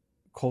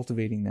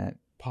cultivating that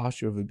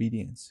posture of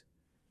obedience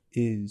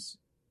is,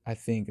 I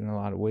think, in a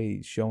lot of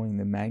ways showing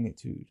the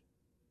magnitude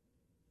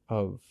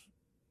of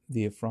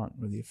the affront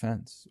or the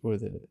offense or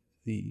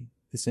the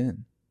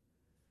sin,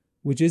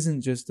 which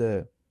isn't just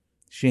a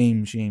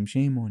shame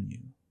on you,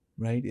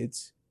 right?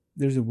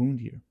 There's a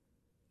wound here,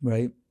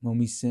 right? When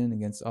we sin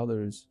against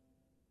others,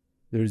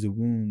 there's a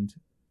wound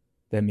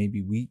that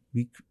maybe we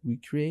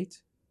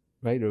create,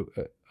 right? Or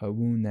a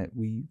wound that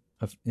we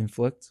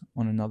inflict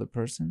on another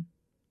person.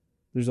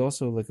 there's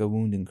also like a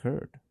wound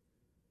incurred,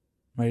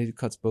 right? It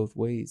cuts both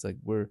ways. Like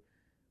we're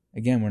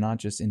not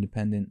just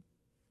independent,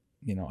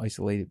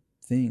 isolated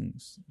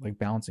things like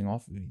bouncing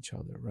off of each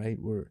other, right?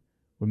 We're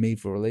made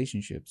for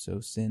relationships, so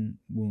sin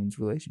wounds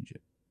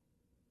relationship.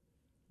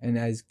 And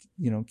as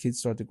kids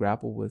start to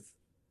grapple with,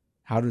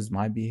 how does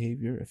my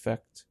behavior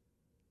affect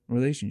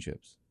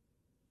relationships?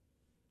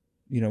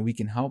 We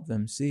can help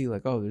them see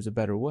like, oh, there's a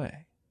better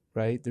way,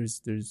 right?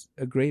 There's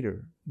a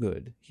greater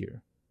good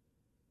here,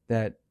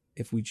 that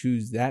if we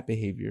choose that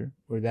behavior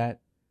or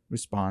that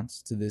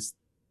response to this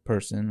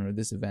person or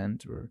this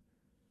event or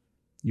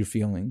your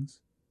feelings,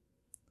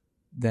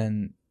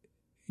 then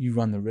you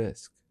run the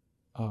risk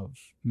of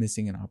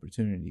missing an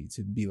opportunity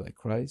to be like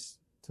Christ,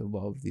 to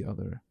love the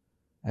other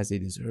as they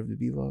deserve to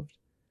be loved,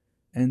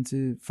 and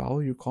to follow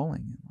your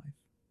calling in life.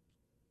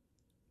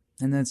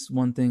 And that's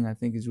one thing I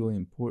think is really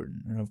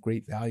important and of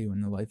great value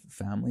in the life of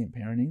family and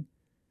parenting,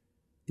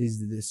 is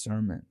the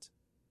discernment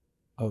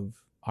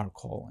of our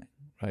calling,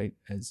 right?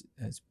 As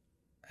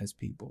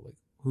people, like,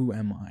 who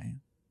am I?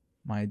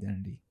 My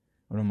identity.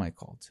 What am I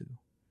called to?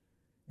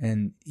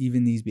 And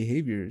even these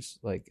behaviors,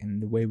 like,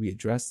 and the way we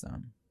address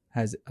them,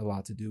 has a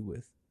lot to do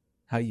with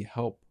how we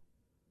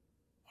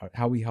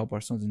help our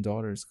sons and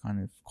daughters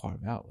kind of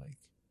carve out like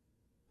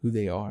who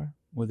they are,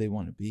 what they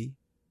want to be,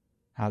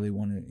 how they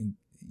want to,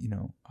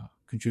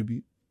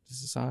 contribute to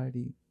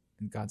society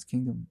and God's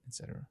kingdom,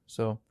 etc.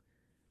 So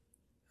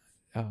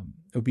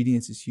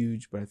obedience is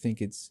huge, but I think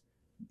it's,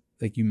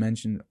 like you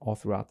mentioned all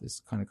throughout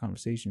this kind of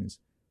conversations,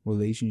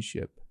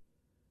 relationship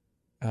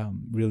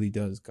really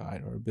does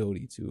guide our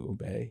ability to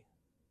obey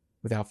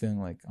without feeling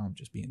like I'm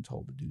just being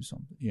told to do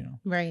something,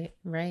 Right.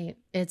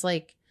 It's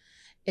like,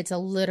 it's a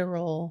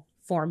literal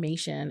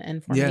formation,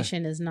 and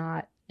formation is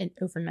not an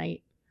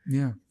overnight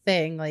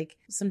thing. Like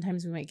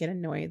sometimes we might get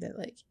annoyed that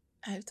like,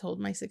 I've told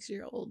my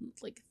 6-year-old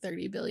like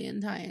 30 billion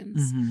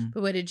times,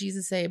 but what did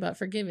Jesus say about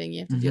forgiving?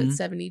 You have to do it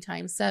 70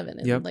 times 7.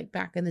 And like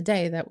back in the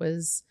day, that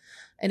was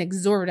an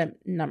exorbitant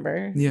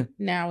number. Yeah.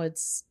 Now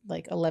it's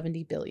like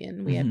 11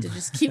 billion. We have to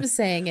just keep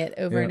saying it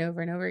over and over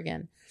and over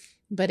again.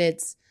 But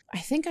I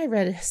think I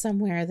read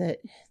somewhere that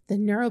the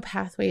neural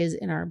pathways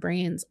in our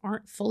brains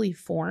aren't fully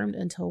formed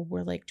until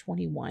we're like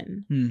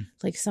 21.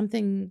 Like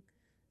something,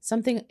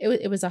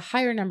 it was a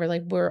higher number.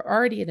 Like we're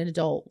already an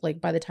adult,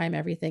 like by the time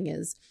everything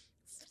is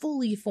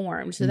fully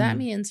formed. So that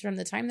means from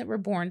the time that we're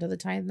born to the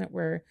time that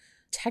we're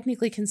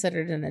technically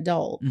considered an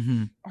adult,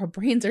 our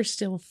brains are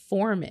still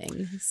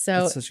forming.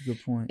 So that's such a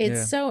good point.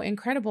 It's so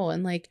incredible.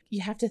 And like,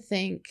 you have to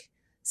think,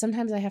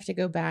 sometimes I have to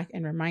go back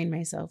and remind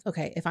myself,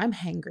 okay, if I'm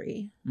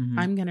hangry,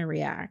 I'm going to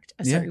react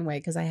a certain way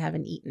because I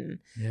haven't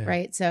eaten.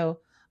 Right. So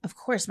of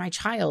course, my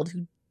child,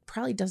 who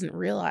probably doesn't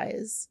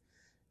realize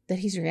that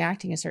he's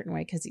reacting a certain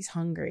way because he's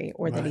hungry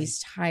or that he's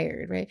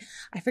tired. Right.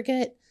 I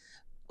forget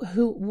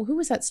who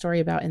was that story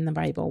about in the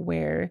Bible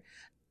where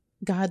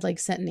God like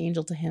sent an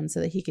angel to him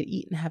so that he could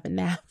eat and have a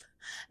nap.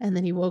 And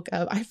then he woke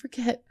up. I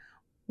forget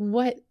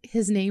what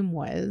his name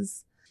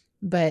was,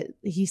 but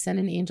he sent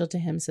an angel to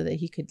him so that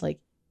he could like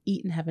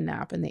eat and have a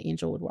nap, and the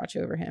angel would watch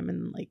over him.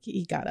 And like,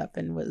 he got up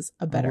and was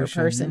a better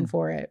person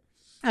for it.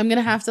 I'm going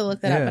to have to look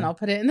that up, and I'll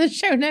put it in the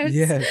show notes.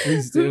 Yeah,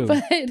 please do.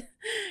 But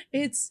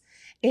it's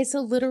a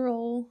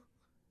literal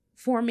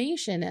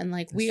formation, and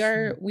like we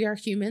are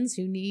humans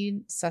who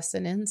need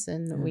sustenance,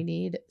 and we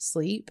need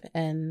sleep,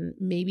 and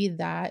maybe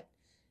that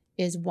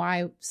is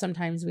why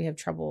sometimes we have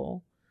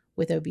trouble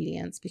with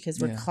obedience, because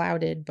we're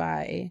clouded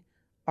by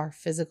our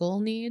physical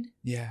need,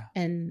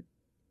 and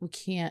we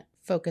can't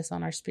focus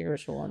on our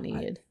spiritual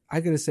need. I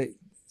gotta say,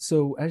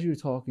 so as you're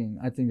talking,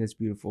 I think that's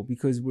beautiful,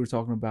 because we're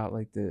talking about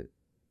like the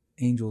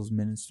angels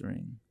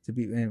ministering to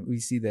be, and we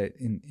see that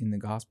in the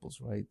Gospels,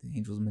 right? The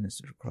angels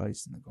minister to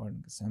Christ in the Garden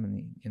of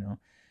Gethsemane.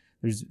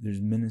 There's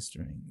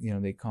ministering,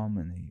 they come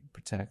and they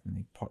protect and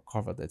they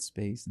carve out that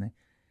space. And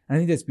I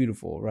think that's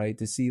beautiful, right?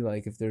 To see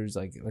like, if there's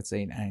like, let's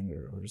say an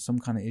anger or some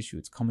kind of issue,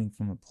 it's coming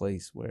from a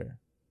place where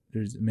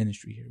there's a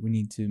ministry here. We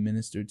need to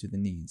minister to the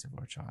needs of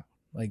our child.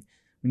 Like,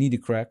 we need to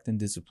correct and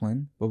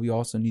discipline, but we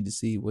also need to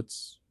see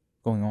what's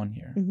going on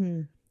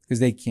here. Because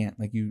they can't,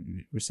 like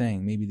you were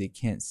saying, maybe they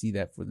can't see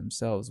that for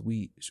themselves.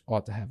 We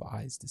ought to have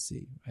eyes to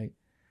see, right?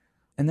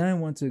 And then I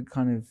want to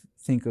kind of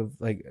think of,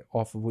 like,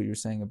 off of what you're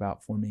saying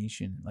about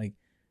formation, like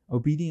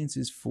obedience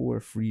is for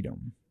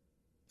freedom.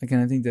 Like,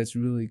 and I think that's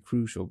really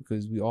crucial,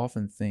 because we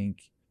often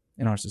think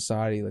in our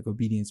society, like,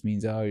 obedience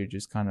means, oh, you're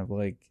just kind of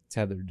like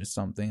tethered to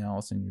something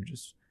else, and you're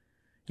just,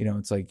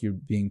 it's like you're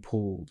being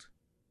pulled,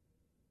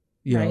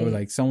 or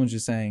like someone's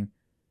just saying,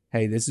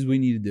 hey, this is what you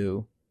need to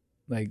do.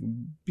 Like,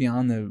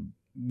 beyond the,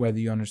 whether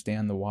you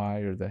understand the why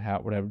or the how,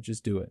 whatever,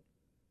 just do it.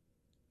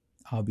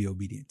 I'll be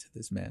obedient to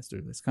this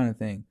master, this kind of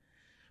thing.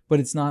 But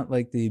it's not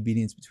like the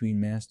obedience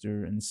between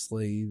master and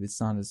slave.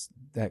 It's not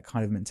that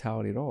kind of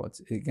mentality at all.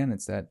 It's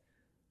that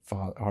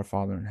our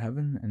Father in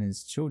heaven and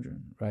his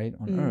children, right,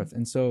 on earth.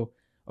 And so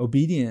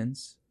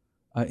obedience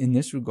in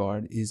this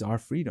regard is our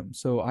freedom.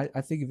 So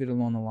I think of it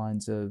along the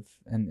lines of,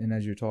 and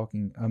as you're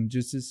talking,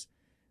 just this,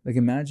 like,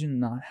 imagine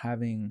not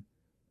having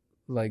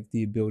like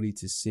the ability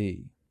to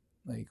see,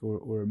 like,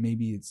 or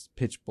maybe it's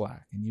pitch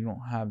black and you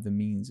don't have the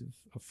means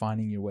of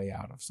finding your way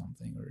out of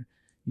something, or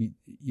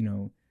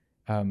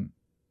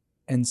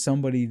and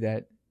somebody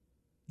that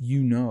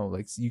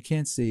like you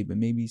can't say, but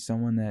maybe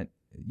someone that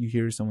you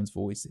hear someone's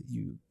voice that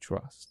you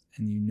trust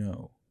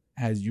and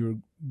has your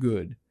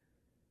good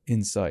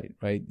insight,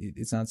 right?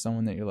 It's not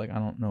someone that you're like, I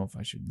don't know if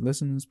I should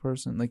listen to this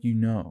person. Like,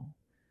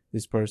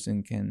 this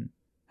person can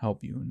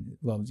help you and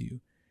loves you.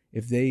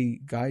 If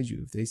they guide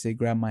you, if they say,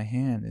 grab my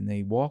hand, and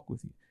they walk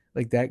with you,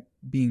 like that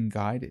being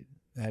guided,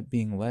 that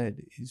being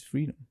led is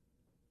freedom,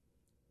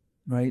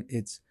 right?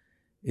 It's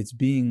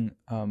being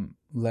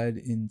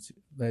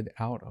led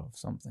out of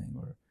something,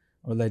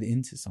 or led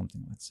into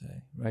something, let's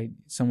say, right?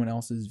 Someone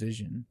else's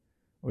vision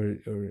or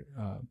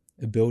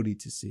ability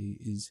to see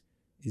is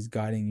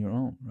guiding your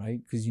own, right?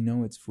 Because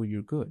it's for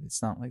your good.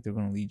 It's not like they're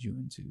going to lead you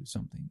into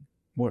something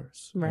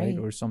worse, right?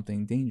 Or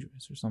something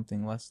dangerous or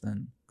something less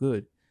than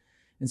good.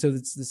 And so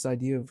it's this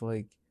idea of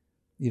like,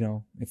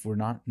 if we're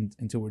not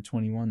until we're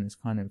 21, this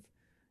kind of,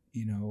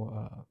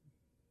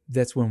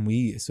 that's when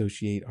we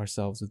associate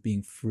ourselves with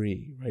being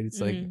free, right?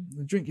 It's like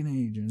the drinking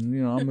age,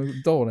 and I'm an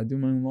adult, I do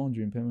my own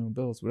laundry and pay my own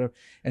bills, whatever,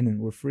 and then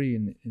we're free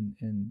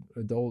and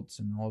adults,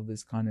 and all of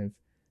this kind of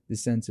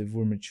this sense of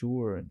we're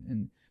mature,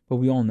 but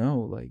we all know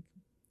like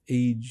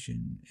age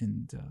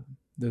and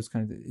those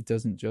kind of, it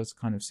doesn't just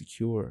kind of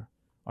secure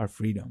our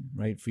freedom,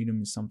 right?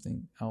 Freedom is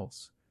something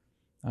else.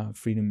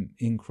 Freedom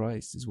in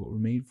Christ is what we're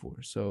made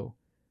for. So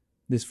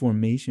this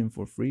formation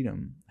for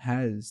freedom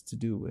has to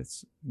do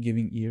with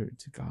giving ear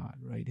to God,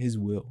 right? His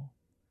will.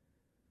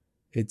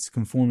 It's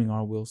conforming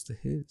our wills to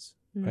his,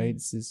 right?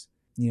 It's this,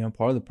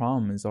 part of the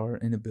problem is our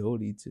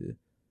inability to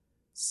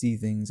see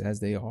things as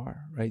they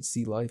are, right?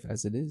 See life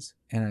as it is.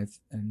 And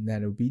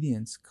that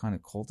obedience kind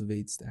of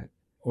cultivates that,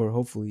 or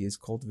hopefully is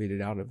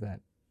cultivated out of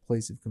that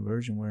place of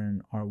conversion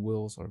wherein our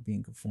wills are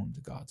being conformed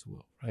to God's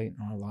will, right?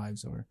 And our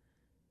lives are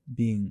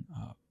being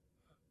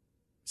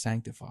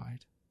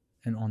sanctified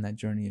and on that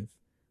journey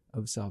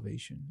of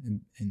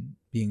salvation and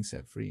being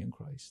set free in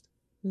Christ.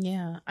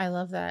 Yeah, I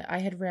love that. I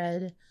had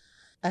read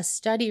a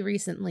study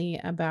recently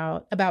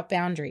about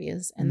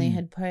boundaries, and they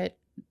had put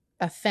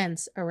a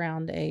fence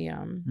around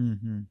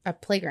a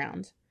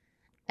playground,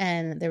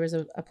 and there was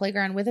a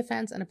playground with a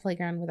fence and a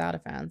playground without a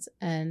fence.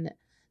 And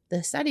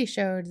the study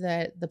showed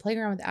that the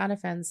playground without a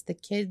fence, the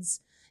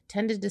kids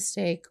tended to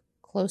stay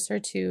closer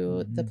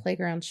to the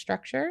playground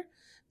structure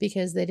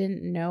because they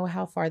didn't know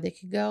how far they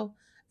could go,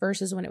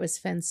 versus when it was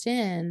fenced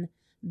in,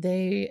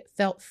 they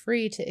felt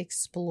free to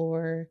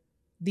explore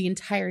the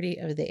entirety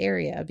of the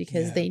area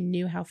because they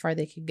knew how far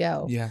they could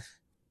go. Yeah.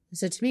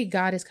 So to me,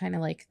 God is kind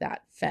of like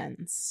that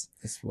fence.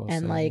 Well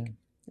and said, like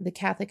the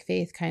Catholic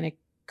faith kind of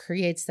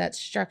creates that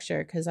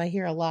structure, because I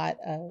hear a lot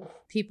of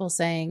people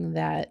saying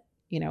that,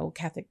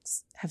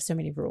 Catholics have so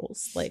many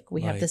rules. Like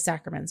we have the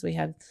sacraments,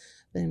 then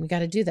we got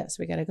to do this.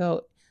 We got to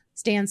go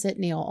stand, sit,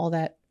 kneel, all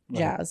that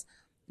jazz.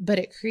 But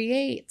it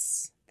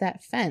creates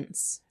that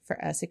fence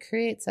for us. It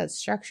creates that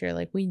structure.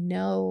 Like we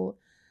know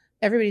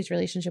everybody's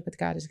relationship with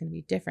God is going to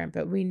be different,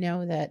 but we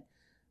know that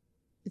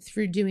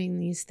through doing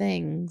these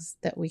things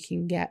that we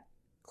can get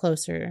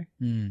closer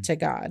to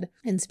God.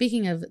 And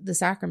speaking of the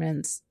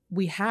sacraments,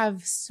 we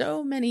have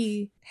so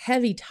many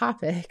heavy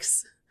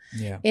topics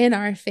in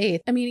our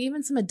faith. I mean,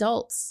 even some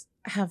adults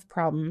have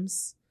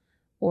problems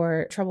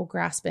or trouble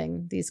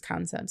grasping these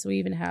concepts. We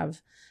even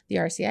have the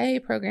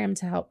RCIA program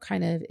to help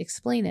kind of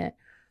explain it.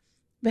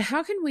 But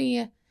how can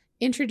we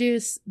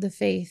introduce the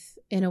faith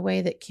in a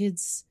way that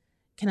kids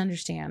can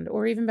understand?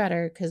 Or even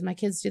better, because my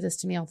kids do this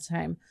to me all the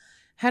time,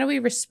 how do we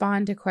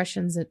respond to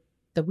questions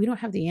that we don't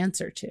have the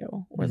answer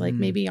to, or like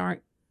maybe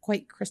aren't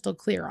quite crystal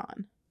clear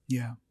on?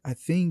 Yeah. I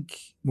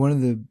think one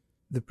of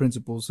the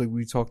principles, like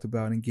we talked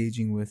about,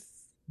 engaging with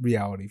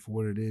reality for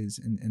what it is,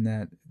 and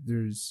that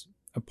there's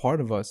a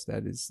part of us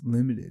that is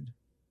limited,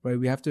 right?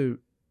 We have to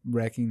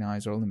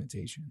recognize our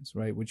limitations,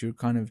 right? What you're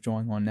kind of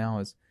drawing on now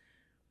is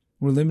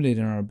we're limited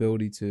in our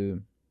ability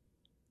to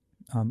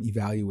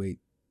evaluate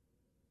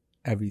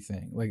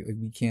everything. Like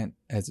we can't,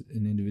 as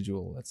an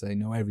individual, let's say,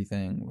 know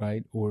everything,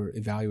 right? Or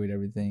evaluate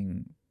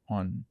everything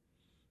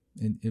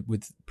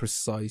with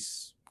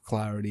precise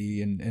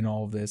clarity and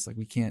all of this. Like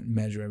we can't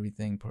measure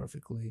everything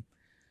perfectly.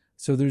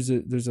 So there's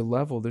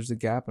a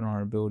gap in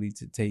our ability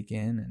to take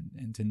in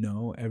and to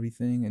know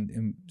everything.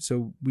 And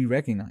so we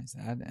recognize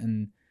that.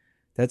 And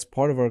that's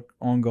part of our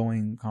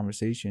ongoing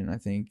conversation, I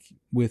think,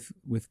 with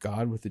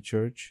God, with the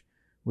church,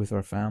 with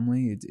our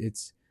family.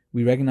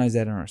 We recognize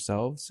that in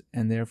ourselves,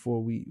 and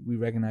therefore we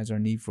recognize our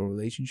need for a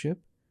relationship,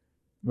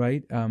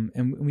 right?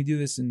 And we do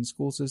this in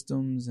school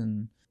systems,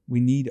 and we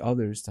need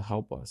others to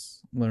help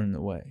us learn the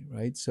way,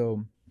 right?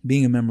 So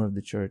being a member of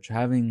the church,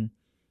 having,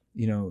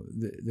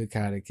 the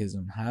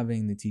catechism,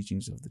 having the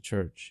teachings of the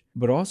church,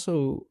 but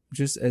also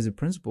just as a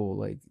principle,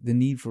 like the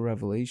need for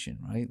revelation,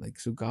 right? Like,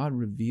 so God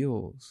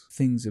reveals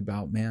things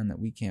about man that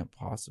we can't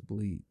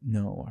possibly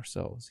know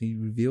ourselves. He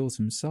reveals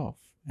himself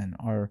and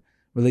our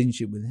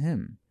relationship with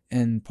him.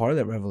 And part of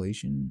that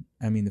revelation,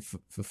 I mean, the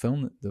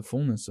fulfillment, the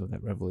fullness of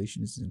that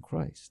revelation is in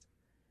Christ.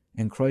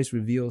 And Christ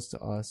reveals to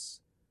us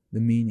the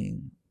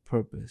meaning,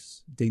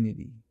 purpose,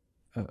 dignity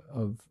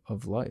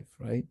of life,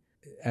 right?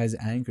 As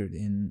anchored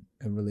in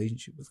a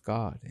relationship with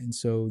God. And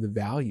so the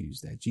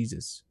values that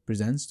Jesus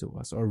presents to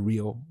us are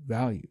real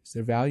values.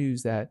 They're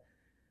values that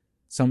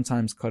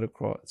sometimes cut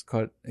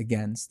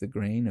against the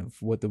grain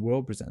of what the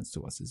world presents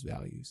to us as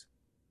values.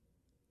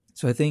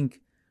 So I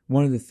think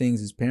one of the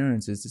things as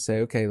parents is to say,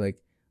 okay,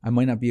 like, I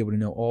might not be able to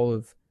know all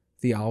of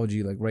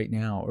theology like right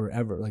now or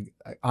ever. Like,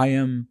 I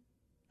am,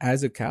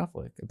 as a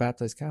Catholic, a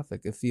baptized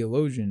Catholic, a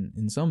theologian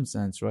in some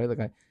sense, right?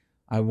 Like,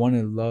 I want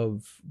to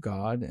love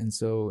God. And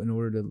so in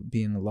order to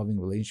be in a loving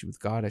relationship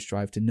with God, I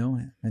strive to know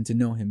him and to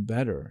know him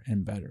better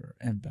and better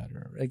and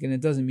better. Like, and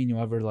it doesn't mean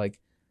you'll ever like,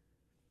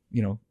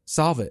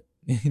 solve it,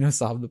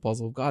 solve the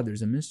puzzle of God.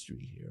 There's a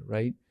mystery here,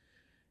 right?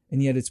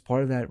 And yet it's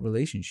part of that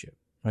relationship,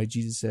 right?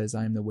 Jesus says,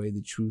 I am the way,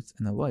 the truth,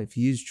 and the life.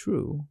 He is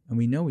true, and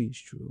we know he is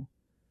true.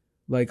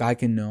 Like, I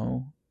can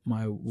know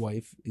my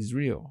wife is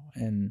real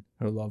and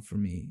her love for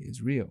me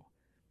is real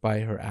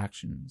by her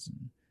actions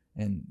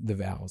and the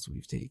vows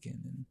we've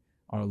taken and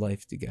our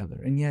life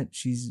together. And yet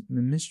she's a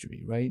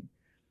mystery, right?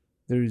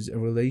 There's a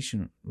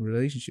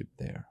relationship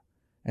there.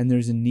 And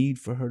there's a need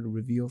for her to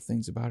reveal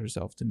things about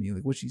herself to me,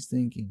 like what she's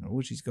thinking or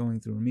what she's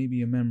going through, or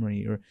maybe a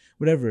memory or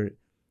whatever.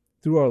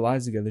 Through our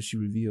lives together, she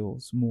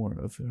reveals more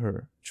of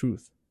her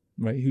truth,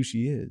 right? Who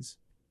she is.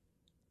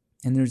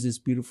 And there's this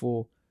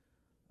beautiful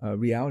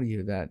reality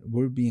here that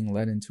we're being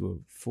led into a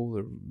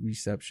fuller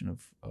reception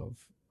of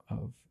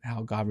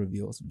how God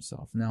reveals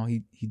himself. Now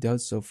he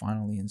does so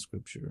finally in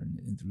Scripture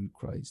and through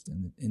Christ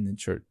and in the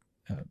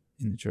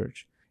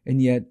church.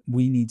 And yet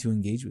we need to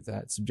engage with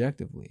that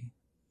subjectively.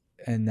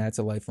 And that's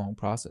a lifelong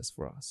process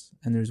for us.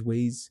 And there's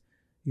ways,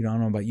 I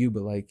don't know about you,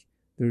 but like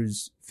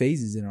there's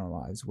phases in our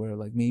lives where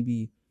like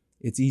maybe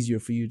it's easier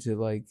for you to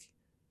like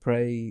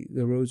pray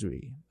the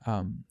rosary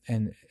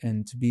and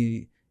to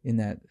be in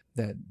that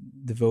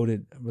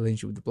devoted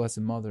relationship with the Blessed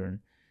Mother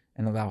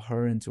and allow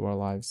her into our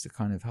lives to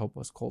kind of help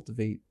us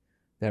cultivate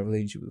that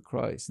relationship with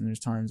Christ. And there's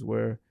times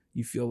where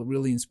you feel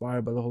really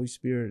inspired by the Holy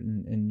Spirit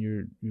and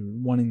you're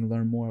wanting to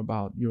learn more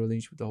about your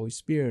relationship with the Holy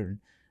Spirit.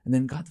 And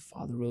then God the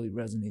Father really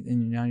resonates.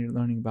 And now you're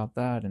learning about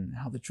that and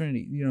how the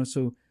Trinity,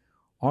 so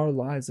our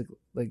lives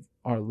like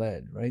are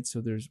led, right?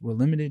 So we're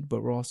limited,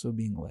 but we're also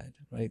being led,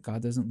 right?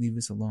 God doesn't leave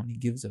us alone. He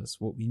gives us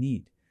what we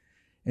need.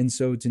 And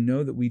so to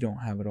know that we don't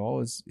have it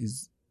all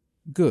is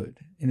good,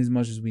 in as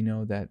much as we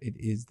know that it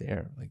is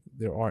there. Like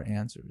there are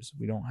answers.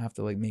 We don't have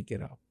to like make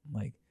it up.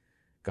 Like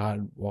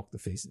God walked the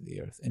face of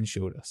the earth and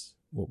showed us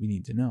what we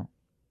need to know.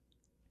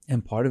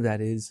 And part of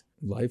that is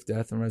life,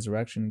 death, and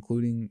resurrection,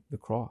 including the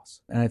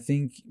cross. And I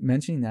think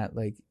mentioning that,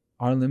 like,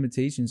 our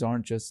limitations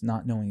aren't just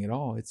not knowing it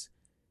all. It's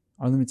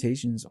our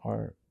limitations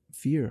are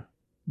fear,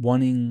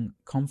 wanting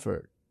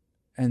comfort,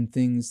 and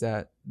things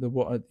that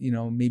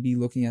maybe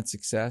looking at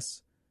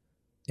success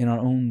in our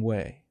own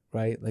way,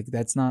 right? Like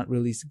that's not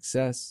really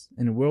success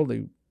in a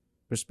worldly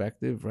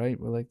perspective, right?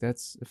 We're like,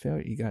 that's a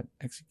failure. You got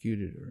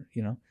executed,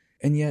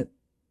 and yet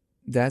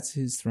that's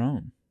his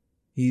throne.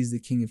 He's the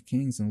King of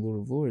Kings and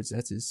Lord of Lords.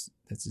 That's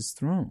his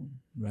throne,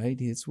 right?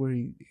 It's where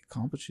he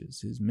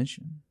accomplishes his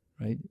mission,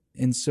 right?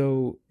 And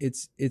so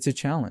it's a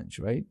challenge,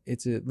 right?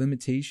 It's a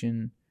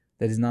limitation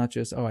that is not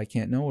just, I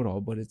can't know it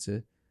all, but it's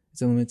a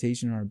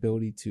limitation in our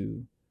ability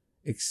to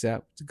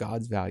accept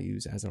God's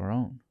values as our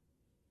own.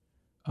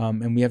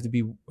 And we have to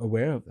be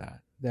aware of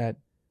that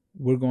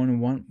we're going to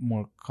want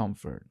more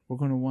comfort. We're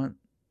going to want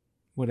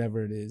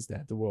whatever it is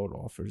that the world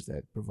offers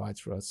that provides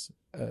for us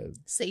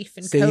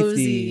safety,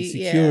 cozy,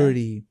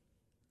 security.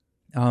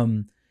 Yeah.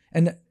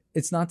 And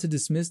it's not to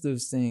dismiss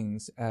those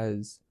things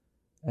as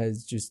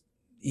just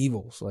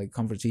evils, like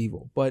comfort's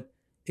evil, but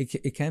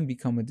it can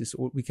become a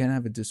disorder. We can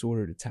have a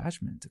disordered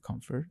attachment to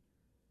comfort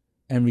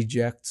and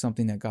reject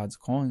something that God's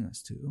calling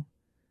us to.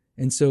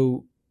 And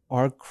so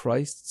our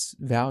Christ's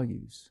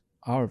values,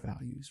 our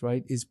values,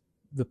 right, is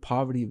the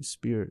poverty of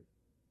spirit,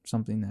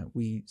 something that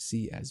we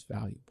see as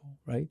valuable,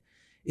 right?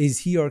 Is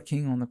he our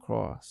king on the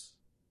cross?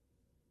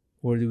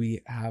 Or do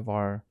we have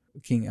our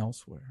king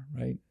elsewhere,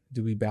 right?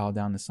 Do we bow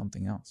down to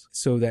something else?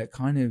 So that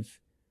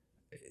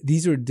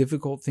these are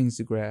difficult things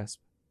to grasp.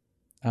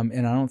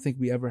 And I don't think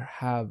we ever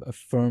have a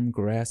firm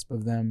grasp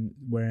of them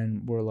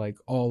wherein we're like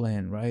all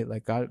in, right?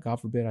 Like God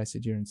forbid I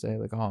sit here and say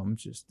like, I'll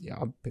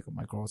pick up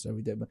my cross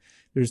every day. But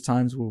there's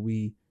times where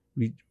we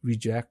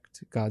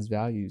reject God's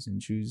values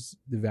and choose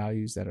the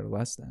values that are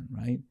less than,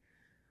 right?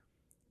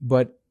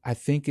 But I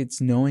think it's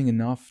knowing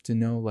enough to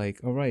know, like,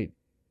 all right,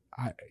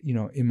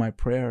 in my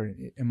prayer,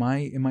 am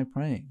I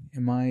praying?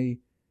 Am I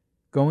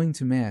going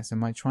to Mass?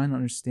 Am I trying to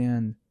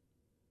understand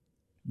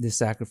the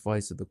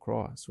sacrifice of the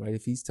cross, right?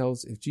 If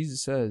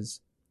Jesus says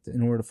that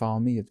in order to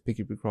follow me, you have to pick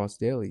up your cross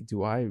daily,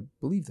 do I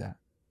believe that?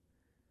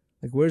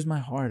 Like, where's my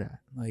heart at?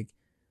 Like,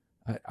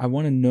 I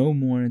want to know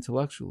more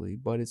intellectually,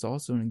 but it's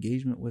also an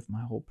engagement with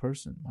my whole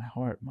person, my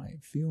heart, my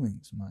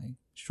feelings, my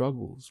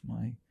struggles,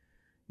 my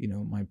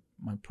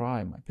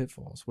pride, my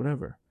pitfalls,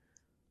 whatever.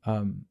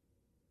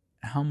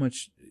 How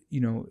much,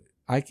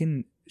 I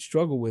can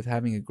struggle with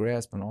having a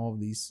grasp on all of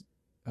these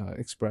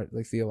express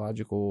like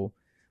theological,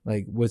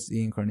 like what's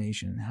the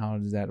incarnation? How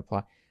does that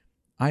apply?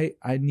 I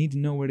need to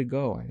know where to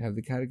go. I have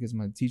the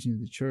catechism, I'm teaching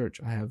to the church.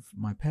 I have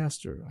my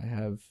pastor. I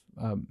have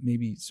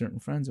maybe certain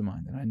friends of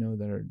mine that I know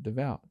that are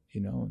devout,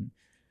 and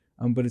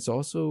but it's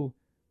also,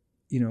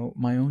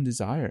 my own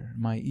desire.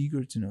 Am I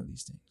eager to know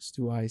these things?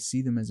 Do I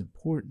see them as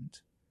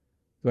important?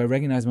 Do I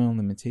recognize my own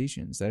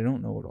limitations, that I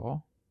don't know it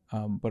all,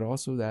 but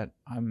also that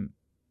I'm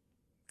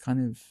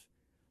kind of,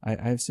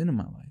 I have sin in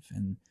my life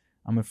and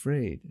I'm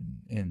afraid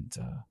and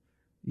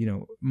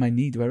my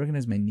need. Do I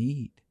recognize my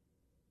need?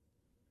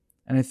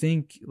 And I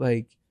think,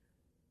 like,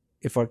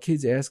 if our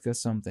kids ask us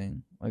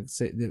something, like,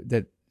 say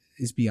that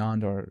is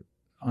beyond our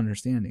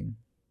understanding,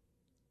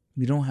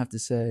 we don't have to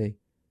say,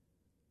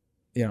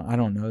 I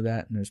don't know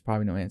that, and there's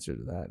probably no answer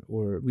to that.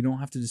 Or we don't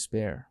have to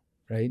despair,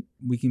 right?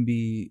 We can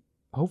be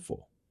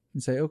hopeful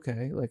and say,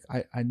 okay, like,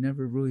 I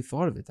never really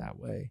thought of it that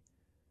way.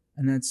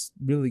 And that's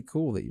really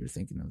cool that you're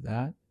thinking of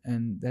that.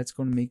 And that's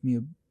going to make me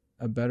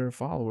a better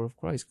follower of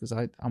Christ, because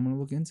I'm going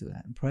to look into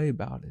that and pray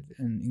about it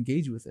and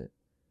engage with it.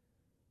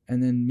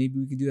 And then maybe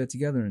we could do that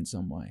together in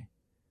some way.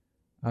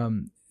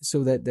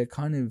 So that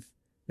kind of,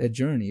 that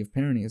journey of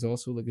parenting is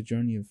also like a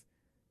journey of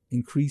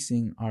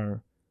increasing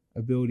our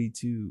ability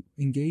to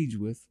engage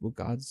with what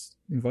God's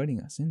inviting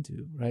us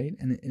into, right?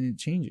 And it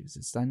changes.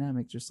 It's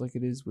dynamic, just like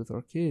it is with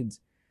our kids.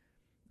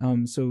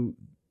 So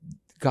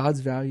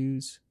God's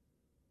values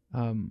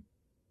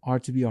are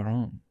to be our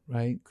own,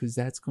 right? Because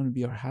that's going to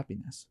be our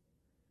happiness.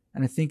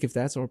 And I think if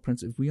that's our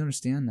principle, if we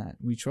understand that,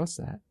 we trust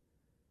that,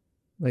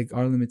 like,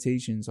 our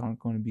limitations aren't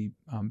going to be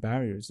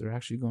barriers. They're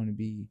actually going to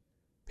be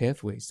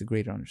pathways to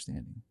greater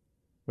understanding,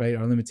 right?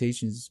 Our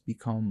limitations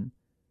become,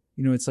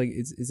 it's like,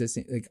 it's the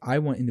same, like, I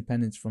want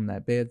independence from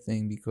that bad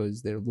thing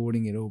because they're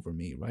lording it over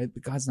me, right?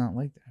 But God's not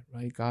like that,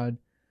 right? God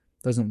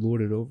doesn't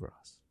lord it over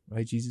us,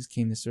 right? Jesus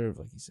came to serve,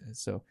 like he says.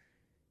 So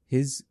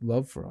his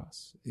love for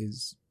us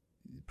is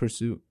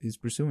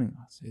pursuing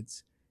us.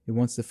 It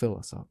wants to fill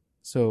us up.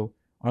 So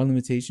our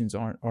limitations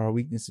aren't, or our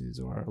weaknesses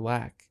or our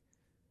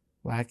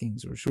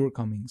lackings or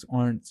shortcomings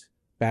aren't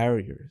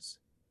barriers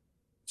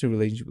to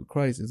relationship with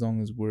Christ, as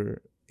long as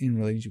we're in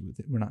relationship with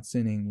it. We're not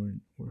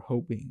sinning, we're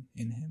hoping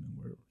in him, and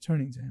we're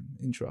turning to him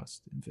in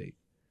trust and faith.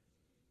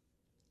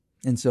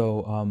 And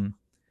so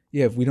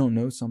if we don't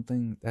know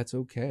something, that's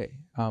okay.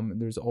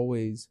 There's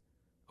always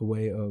a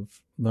way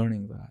of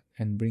learning that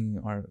and bringing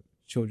our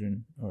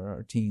children or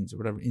our teens or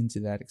whatever into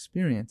that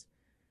experience.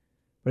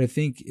 But I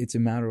think it's a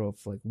matter of,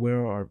 like,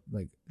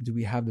 do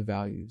we have the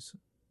values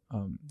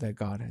that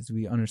God has? Do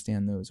we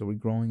understand those? Are we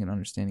growing in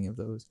understanding of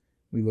those?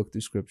 We look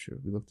through Scripture.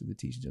 We look through the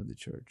teachings of the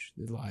church,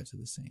 the lives of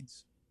the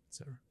saints,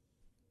 etc.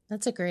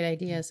 That's a great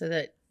idea. So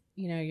that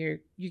you're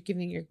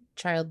giving your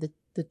child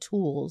the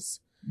tools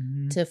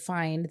to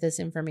find this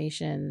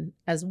information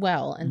as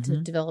well, and to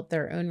develop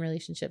their own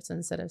relationships,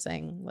 instead of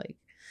saying, like,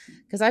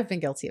 because I've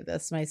been guilty of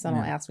this. My son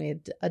will ask me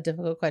a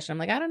difficult question. I'm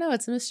like, I don't know.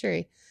 It's a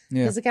mystery.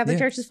 Because the Catholic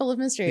Church is full of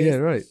mysteries. Yeah,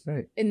 right.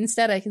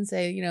 Instead, I can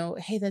say,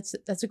 hey,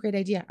 that's a great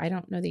idea. I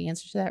don't know the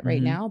answer to that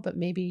right now, but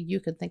maybe you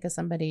could think of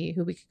somebody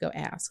who we could go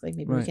ask. Like,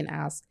 maybe we can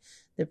ask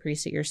the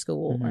priest at your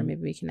school, or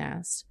maybe we can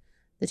ask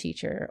the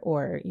teacher,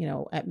 or,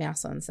 at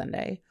Mass on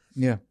Sunday.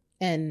 Yeah.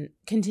 And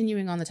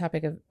continuing on the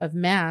topic of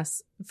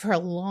Mass, for a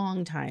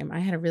long time, I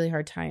had a really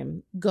hard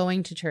time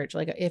going to church.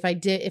 Like, if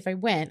I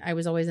went, I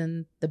was always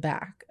in the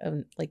back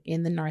of, like,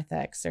 in the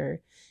narthex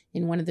or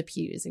in one of the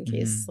pews, in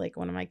case like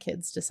one of my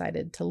kids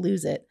decided to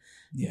lose it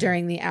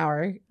during the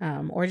hour,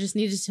 or just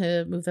needed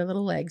to move their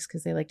little legs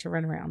because they like to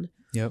run around.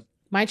 Yep.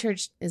 My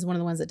church is one of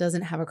the ones that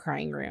doesn't have a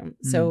crying room.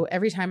 So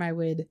every time I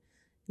would,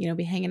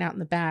 be hanging out in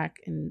the back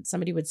and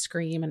somebody would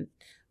scream,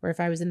 or if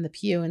I was in the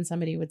pew and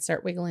somebody would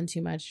start wiggling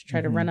too much, try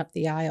to run up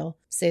the aisle,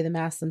 say the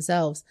Mass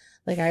themselves,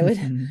 like, I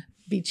would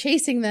be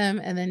chasing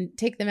them and then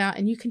take them out.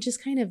 And you can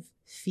just kind of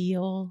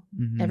feel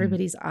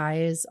everybody's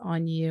eyes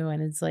on you.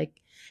 And it's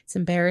like, it's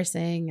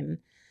embarrassing. And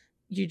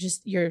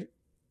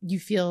you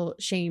feel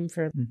shame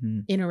for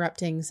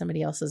interrupting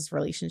somebody else's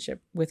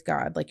relationship with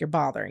God. Like, you're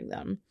bothering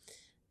them.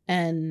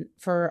 And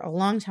for a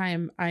long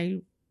time,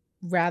 I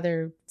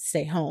rather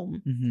stay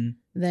home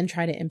than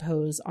try to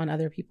impose on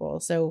other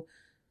people. So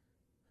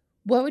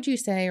what would you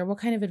say, or what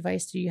kind of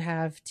advice do you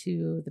have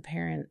to the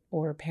parent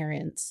or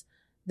parents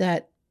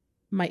that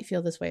might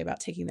feel this way about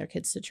taking their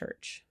kids to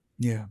church?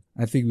 Yeah,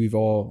 I think we've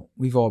all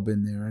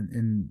been there,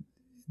 and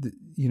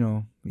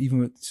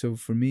so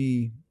for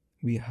me,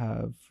 we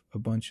have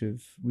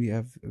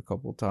a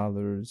couple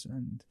toddlers,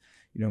 and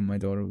my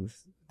daughter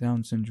with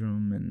Down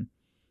syndrome,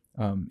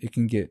 and it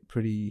can get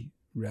pretty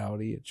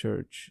rowdy at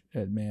church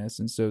at Mass,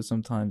 and so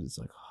sometimes it's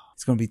like,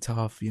 it's gonna be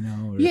tough, or,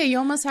 you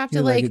almost have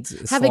to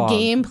have a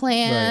game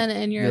plan, right.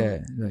 And you're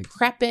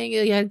prepping.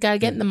 You gotta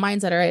get in the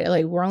mindset. All right,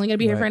 like, we're only gonna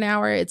be here for an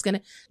hour. It's gonna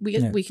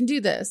we can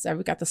do this.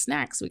 We got the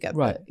snacks. We got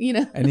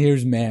And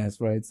here's Mass,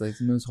 right? It's like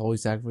the most holy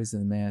sacrifice of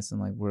the Mass, and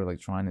like we're like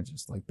trying to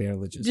just like bear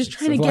logistics, just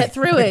trying to get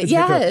through it.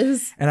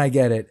 Yes, and I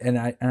get it, and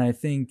I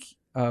think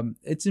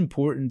it's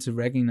important to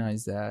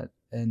recognize that,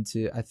 and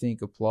to, I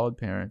think, applaud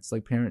parents.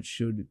 Like, parents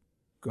should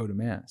go to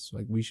mass.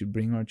 Like we should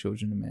bring our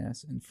children to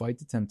mass and fight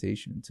the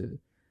temptation to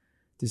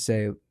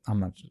say,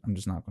 I'm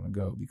just not going to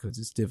go because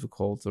it's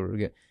difficult, or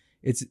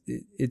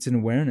it's an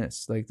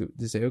awareness, like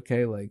to say,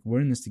 okay, like we're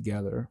in this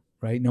together,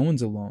 right? No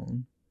one's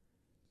alone,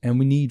 and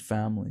we need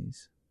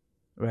families,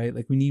 right?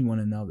 Like we need one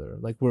another,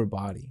 like we're a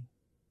body,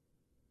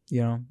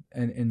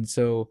 and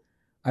so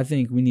I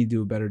think we need to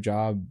do a better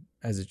job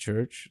as a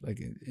church, like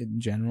in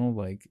general,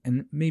 like,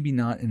 and maybe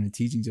not in the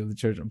teachings of the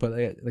church, but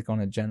like on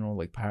a general,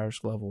 like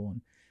parish level,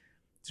 and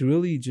to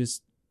really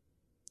just,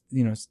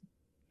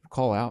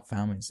 call out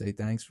families, say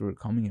thanks for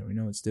coming here. We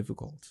know it's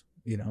difficult,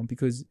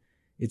 because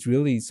it's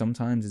really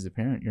sometimes as a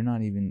parent, you're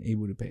not even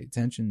able to pay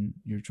attention.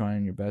 You're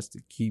trying your best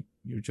to keep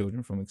your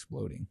children from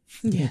exploding.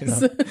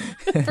 Yes.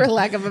 For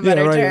lack of a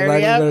better term.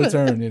 Lack of a better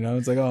term,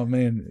 it's like, oh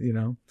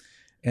man,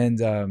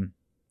 and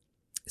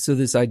so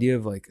this idea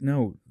of like,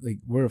 no, like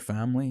we're a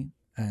family,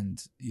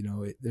 and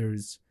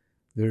there's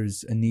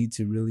a need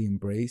to really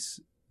embrace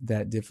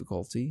that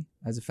difficulty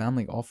as a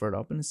family, offer it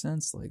up in a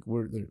sense. Like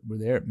we're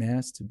there at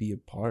mass to be a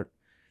part,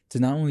 to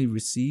not only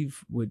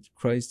receive what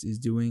Christ is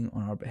doing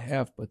on our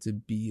behalf, but to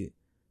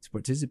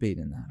participate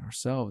in that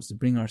ourselves, to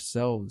bring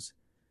ourselves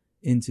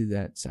into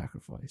that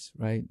sacrifice,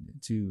 right?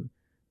 To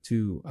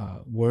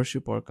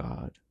worship our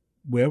God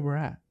where we're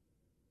at,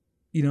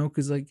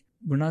 because like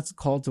we're not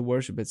called to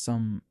worship at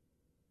some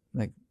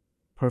like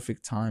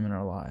perfect time in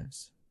our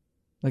lives.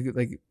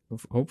 Like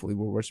hopefully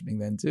we're worshiping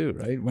then too,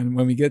 right? When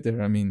we get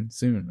there, I mean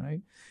soon,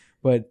 right?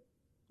 But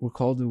we're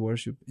called to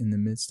worship in the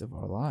midst of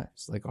our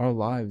lives. Like our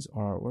lives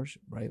are our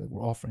worship, right? Like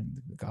we're offering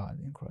to God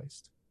in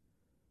Christ.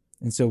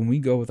 And so when we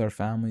go with our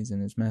families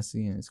and it's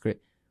messy and it's great,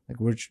 like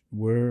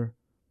we're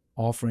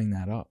offering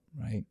that up,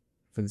 right?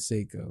 For the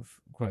sake of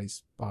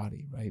Christ's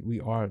body, right? We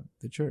are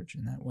the church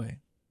in that way.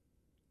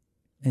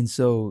 And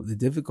so the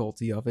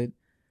difficulty of it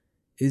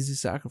is the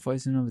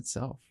sacrifice in of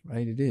itself,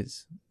 right? It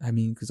is. I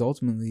mean, because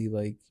ultimately,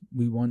 like,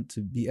 we want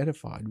to be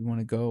edified. We want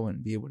to go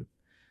and be able to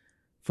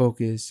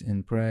focus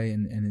and pray.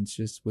 And it's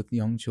just with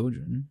young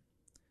children,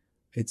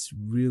 it's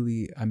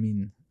really, I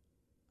mean,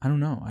 I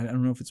don't know. I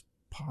don't know if it's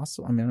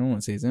possible. I mean, I don't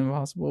want to say it's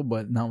impossible,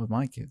 but not with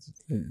my kids.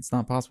 It's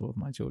not possible with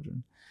my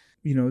children.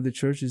 The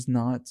church is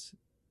not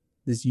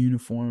this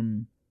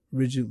uniform,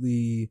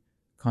 rigidly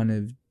kind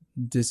of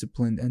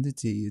disciplined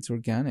entity. It's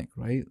organic,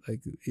 right?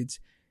 Like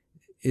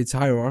it's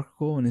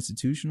hierarchical and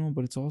institutional,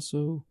 but it's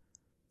also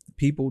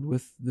peopled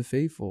with the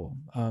faithful.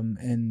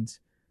 And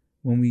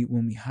when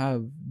we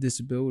have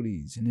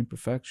disabilities and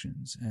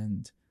imperfections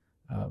and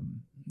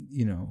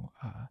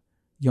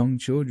young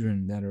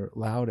children that are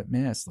allowed at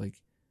mass,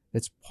 like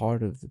that's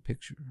part of the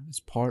picture. It's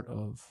part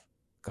of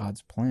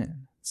God's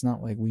plan. It's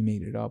not like we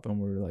made it up and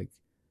we're like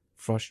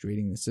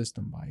frustrating the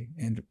system by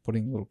and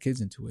putting little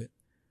kids into it.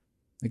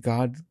 Like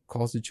God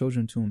calls the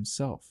children to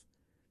himself.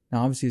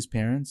 Now, obviously as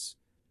parents,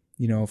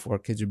 if our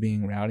kids are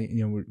being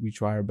rowdy, we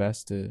try our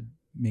best to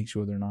make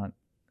sure they're not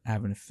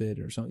having a fit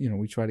or something.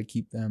 We try to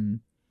keep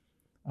them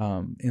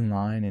in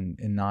line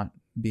and not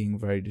being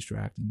very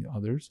distracting to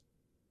others.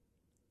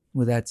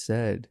 With that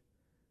said,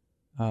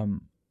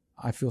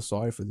 I feel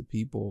sorry for the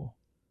people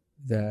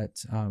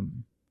that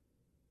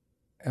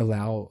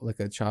allow like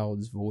a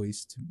child's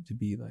voice to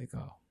be like,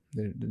 oh,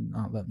 they're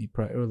not let me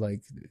pray, or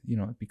like,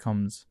 it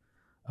becomes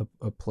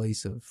a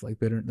place of like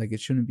bitter, like it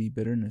shouldn't be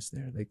bitterness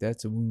there. Like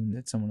that's a wound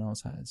that someone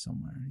else has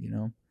somewhere,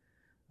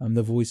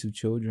 the voice of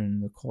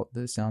children,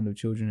 the sound of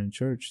children in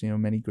church,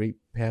 many great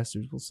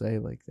pastors will say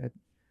like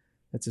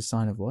that's a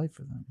sign of life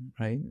for them,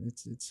 right?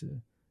 It's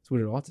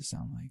what it ought to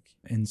sound like.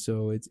 And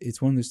so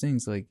it's one of those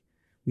things, like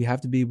we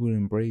have to be able to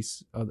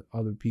embrace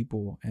other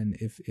people. And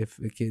if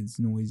a kid's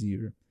noisy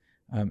or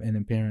and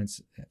the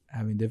parents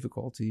having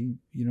difficulty,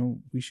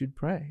 we should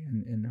pray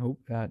and hope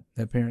that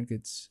that parent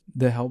gets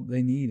the help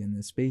they need and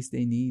the space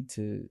they need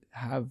to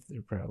have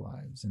their prayer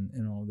lives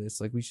and all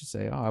this. Like we should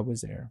say, oh, I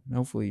was there.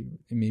 Hopefully,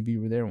 maybe you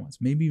were there once.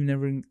 Maybe you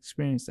never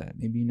experienced that.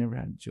 Maybe you never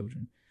had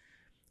children.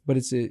 But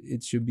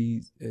it should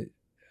be,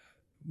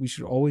 we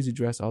should always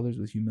address others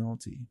with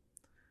humility.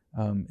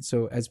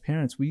 So as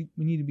parents, we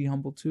need to be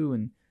humble too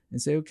and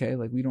say, okay,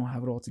 like we don't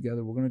have it all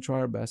together. We're going to try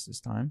our best this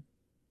time.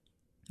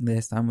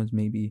 Last time was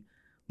maybe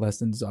less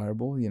than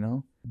desirable,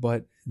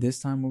 but this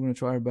time we're going to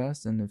try our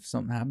best. And if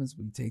something happens,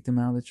 we take them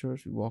out of the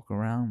church, we walk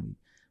around,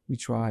 we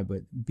try.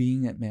 But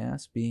being at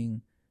mass,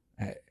 being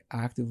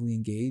actively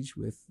engaged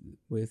with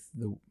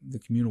the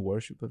communal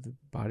worship of the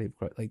body of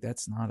Christ, like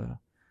that's not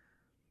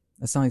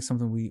like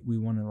something we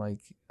want to like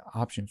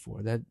option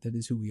for. That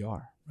is who we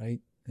are, right?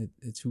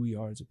 It's who we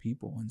are as a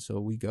people. And so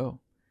we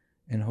go,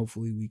 and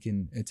hopefully we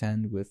can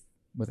attend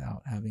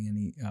without having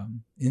any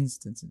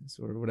instances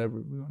or whatever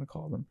we want to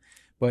call them.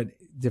 But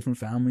different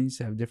families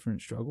have different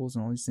struggles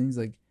and all these things.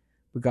 Like,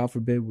 but God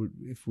forbid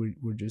if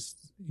we're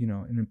just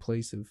in a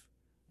place of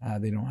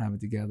they don't have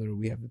it together, or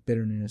we have a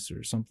bitterness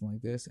or something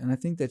like this. And I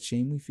think that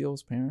shame we feel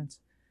as parents,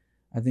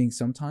 I think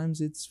sometimes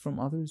it's from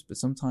others, but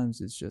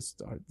sometimes it's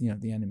just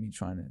the enemy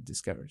trying to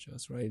discourage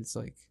us. Right? It's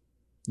like,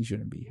 you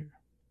shouldn't be here.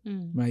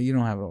 Right? You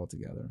don't have it all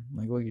together.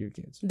 Like, look at your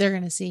kids. They're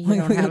gonna see you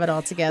don't have it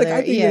all together.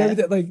 Like, I think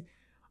that, like,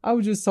 I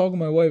was just talking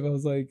to my wife. I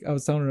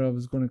was telling her I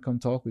was going to come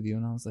talk with you.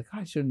 And I was like,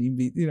 I shouldn't even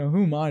be,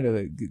 who am I to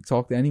like,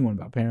 talk to anyone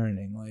about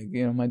parenting? Like,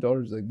 my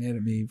daughter's like mad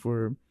at me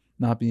for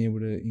not being able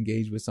to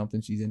engage with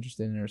something she's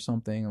interested in or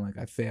something. And like,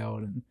 I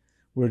failed. And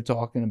we're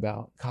talking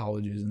about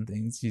colleges and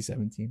things. She's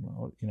 17,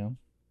 well,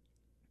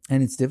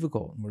 and it's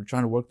difficult. And we're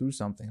trying to work through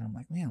something. And I'm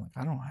like, man, like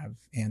I don't have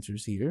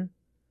answers here.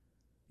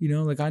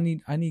 Like I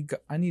need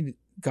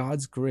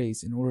God's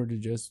grace in order to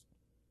just,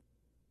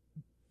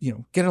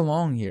 get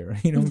along here,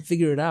 and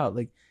figure it out.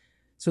 Like,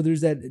 so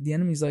there's that, the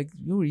enemy's like,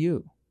 who are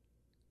you?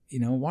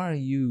 Why are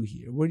you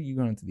here? What are you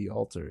going to the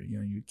altar?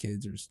 Your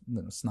kids are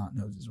snot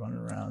noses running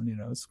around,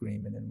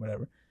 screaming and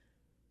whatever.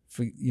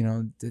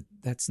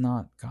 That's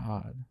not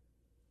God,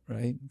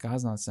 right?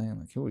 God's not saying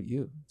like, who are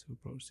you to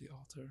approach the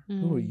altar?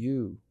 Who are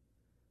you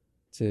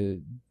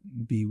to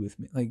be with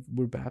me? Like,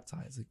 we're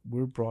baptized, like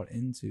we're brought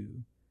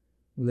into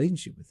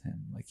relationship with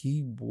him. Like,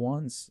 he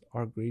wants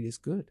our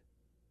greatest good,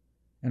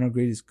 and our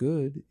greatest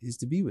good is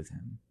to be with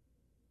him.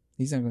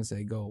 He's not going to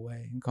say go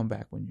away and come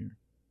back when you're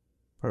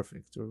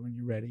perfect or when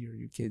you're ready or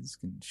your kids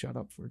can shut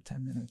up for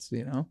 10 minutes.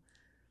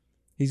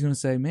 He's going to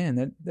say,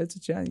 man, that's a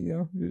challenge.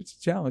 It's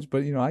a challenge,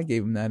 but I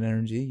gave him that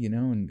energy,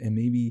 and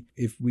maybe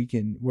if we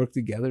can work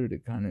together to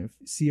kind of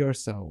see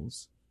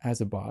ourselves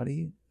as a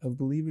body of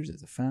believers,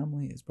 as a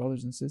family, as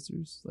brothers and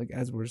sisters, like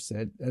as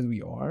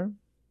we are,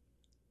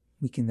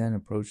 we can then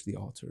approach the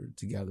altar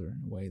together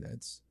in a way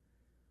that's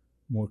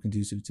more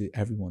conducive to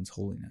everyone's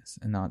holiness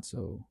and not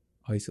so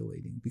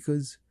isolating,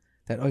 because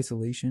that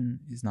isolation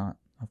is not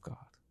of God,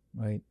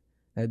 right?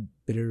 That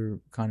bitter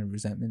kind of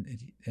resentment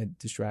and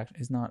distraction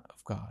is not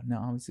of God.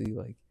 Now, obviously,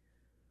 like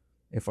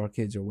if our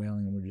kids are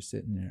wailing and we're just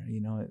sitting there,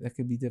 that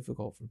could be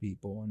difficult for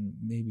people, and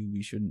maybe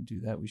we shouldn't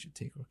do that. We should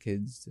take our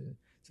kids so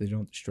they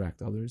don't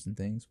distract others and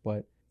things,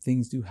 but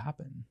things do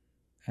happen.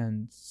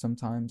 And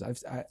sometimes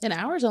an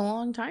hour's a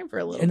long time for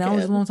a little kid. An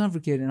hour's a long time for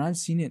a kid. And I've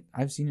seen it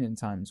in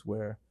times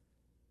where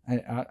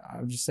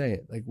I'll just say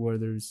it, like where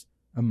there's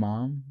a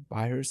mom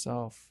by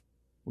herself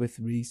with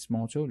 3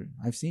 small children.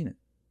 I've seen it.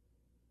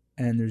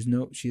 And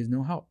she has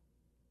no help.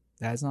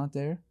 Dad's not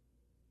there.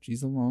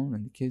 She's alone,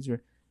 and the kids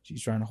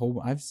she's trying to hold.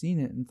 I've seen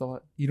it and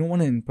thought, you don't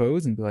want to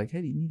impose and be like,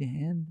 hey, do you need a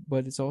hand?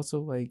 But it's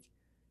also like,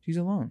 she's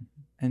alone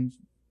and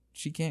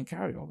she can't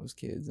carry all those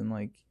kids. And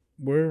like,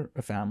 we're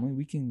a family,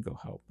 we can go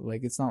help.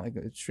 Like, it's not like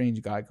a strange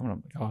guy coming up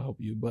like, I'll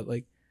help you. But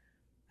like,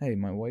 hey,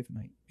 my wife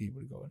might be able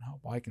to go and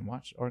help. I can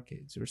watch our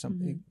kids or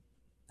something.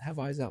 Mm-hmm. Have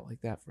eyes out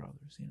like that for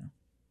others,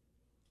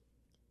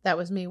 That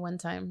was me one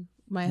time.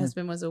 My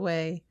husband was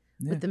away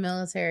with the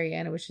military,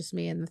 and it was just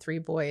me and the 3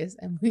 boys,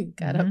 and we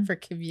got up for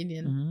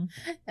communion.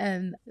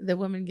 And the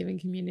woman giving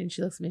communion,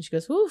 she looks at me and she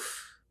goes,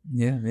 oof.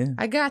 Yeah.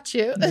 I got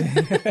you. But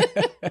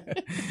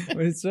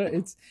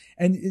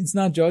it's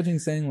not judging,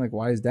 saying like,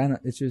 why is Dad not?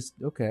 It's just,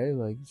 okay,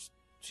 like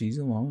she's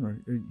alone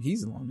or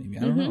he's alone, maybe,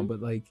 I don't know,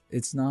 but like,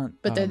 it's not.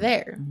 But they're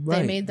there.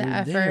 Right, they made the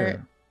effort.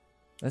 There.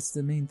 That's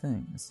the main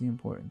thing. That's the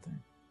important thing.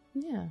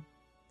 Yeah.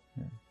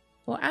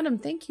 Well, Adam,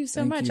 thank you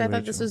so much. I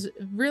thought this was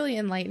really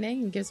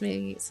enlightening and gives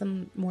me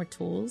some more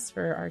tools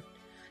for our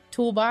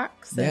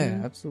toolbox.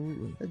 Yeah,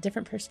 absolutely. A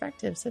different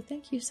perspective. So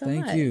thank you so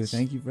much.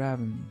 Thank you for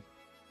having me.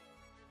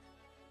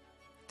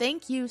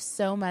 Thank you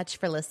so much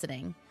for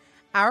listening.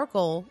 Our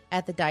goal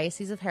at the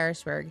Diocese of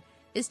Harrisburg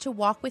is to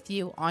walk with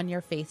you on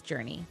your faith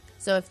journey.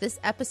 So if this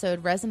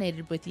episode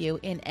resonated with you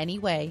in any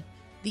way,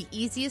 the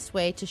easiest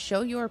way to show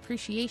your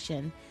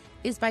appreciation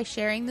is by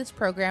sharing this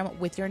program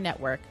with your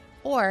network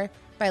or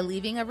by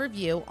leaving a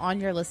review on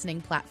your listening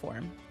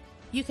platform.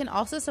 You can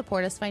also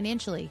support us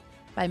financially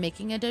by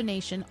making a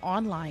donation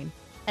online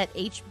at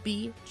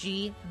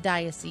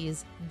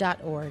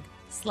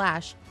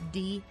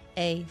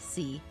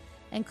hbgdiocese.org/DAC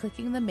and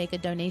clicking the Make a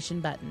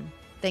Donation button.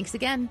 Thanks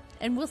again,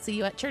 and we'll see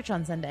you at church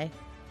on Sunday.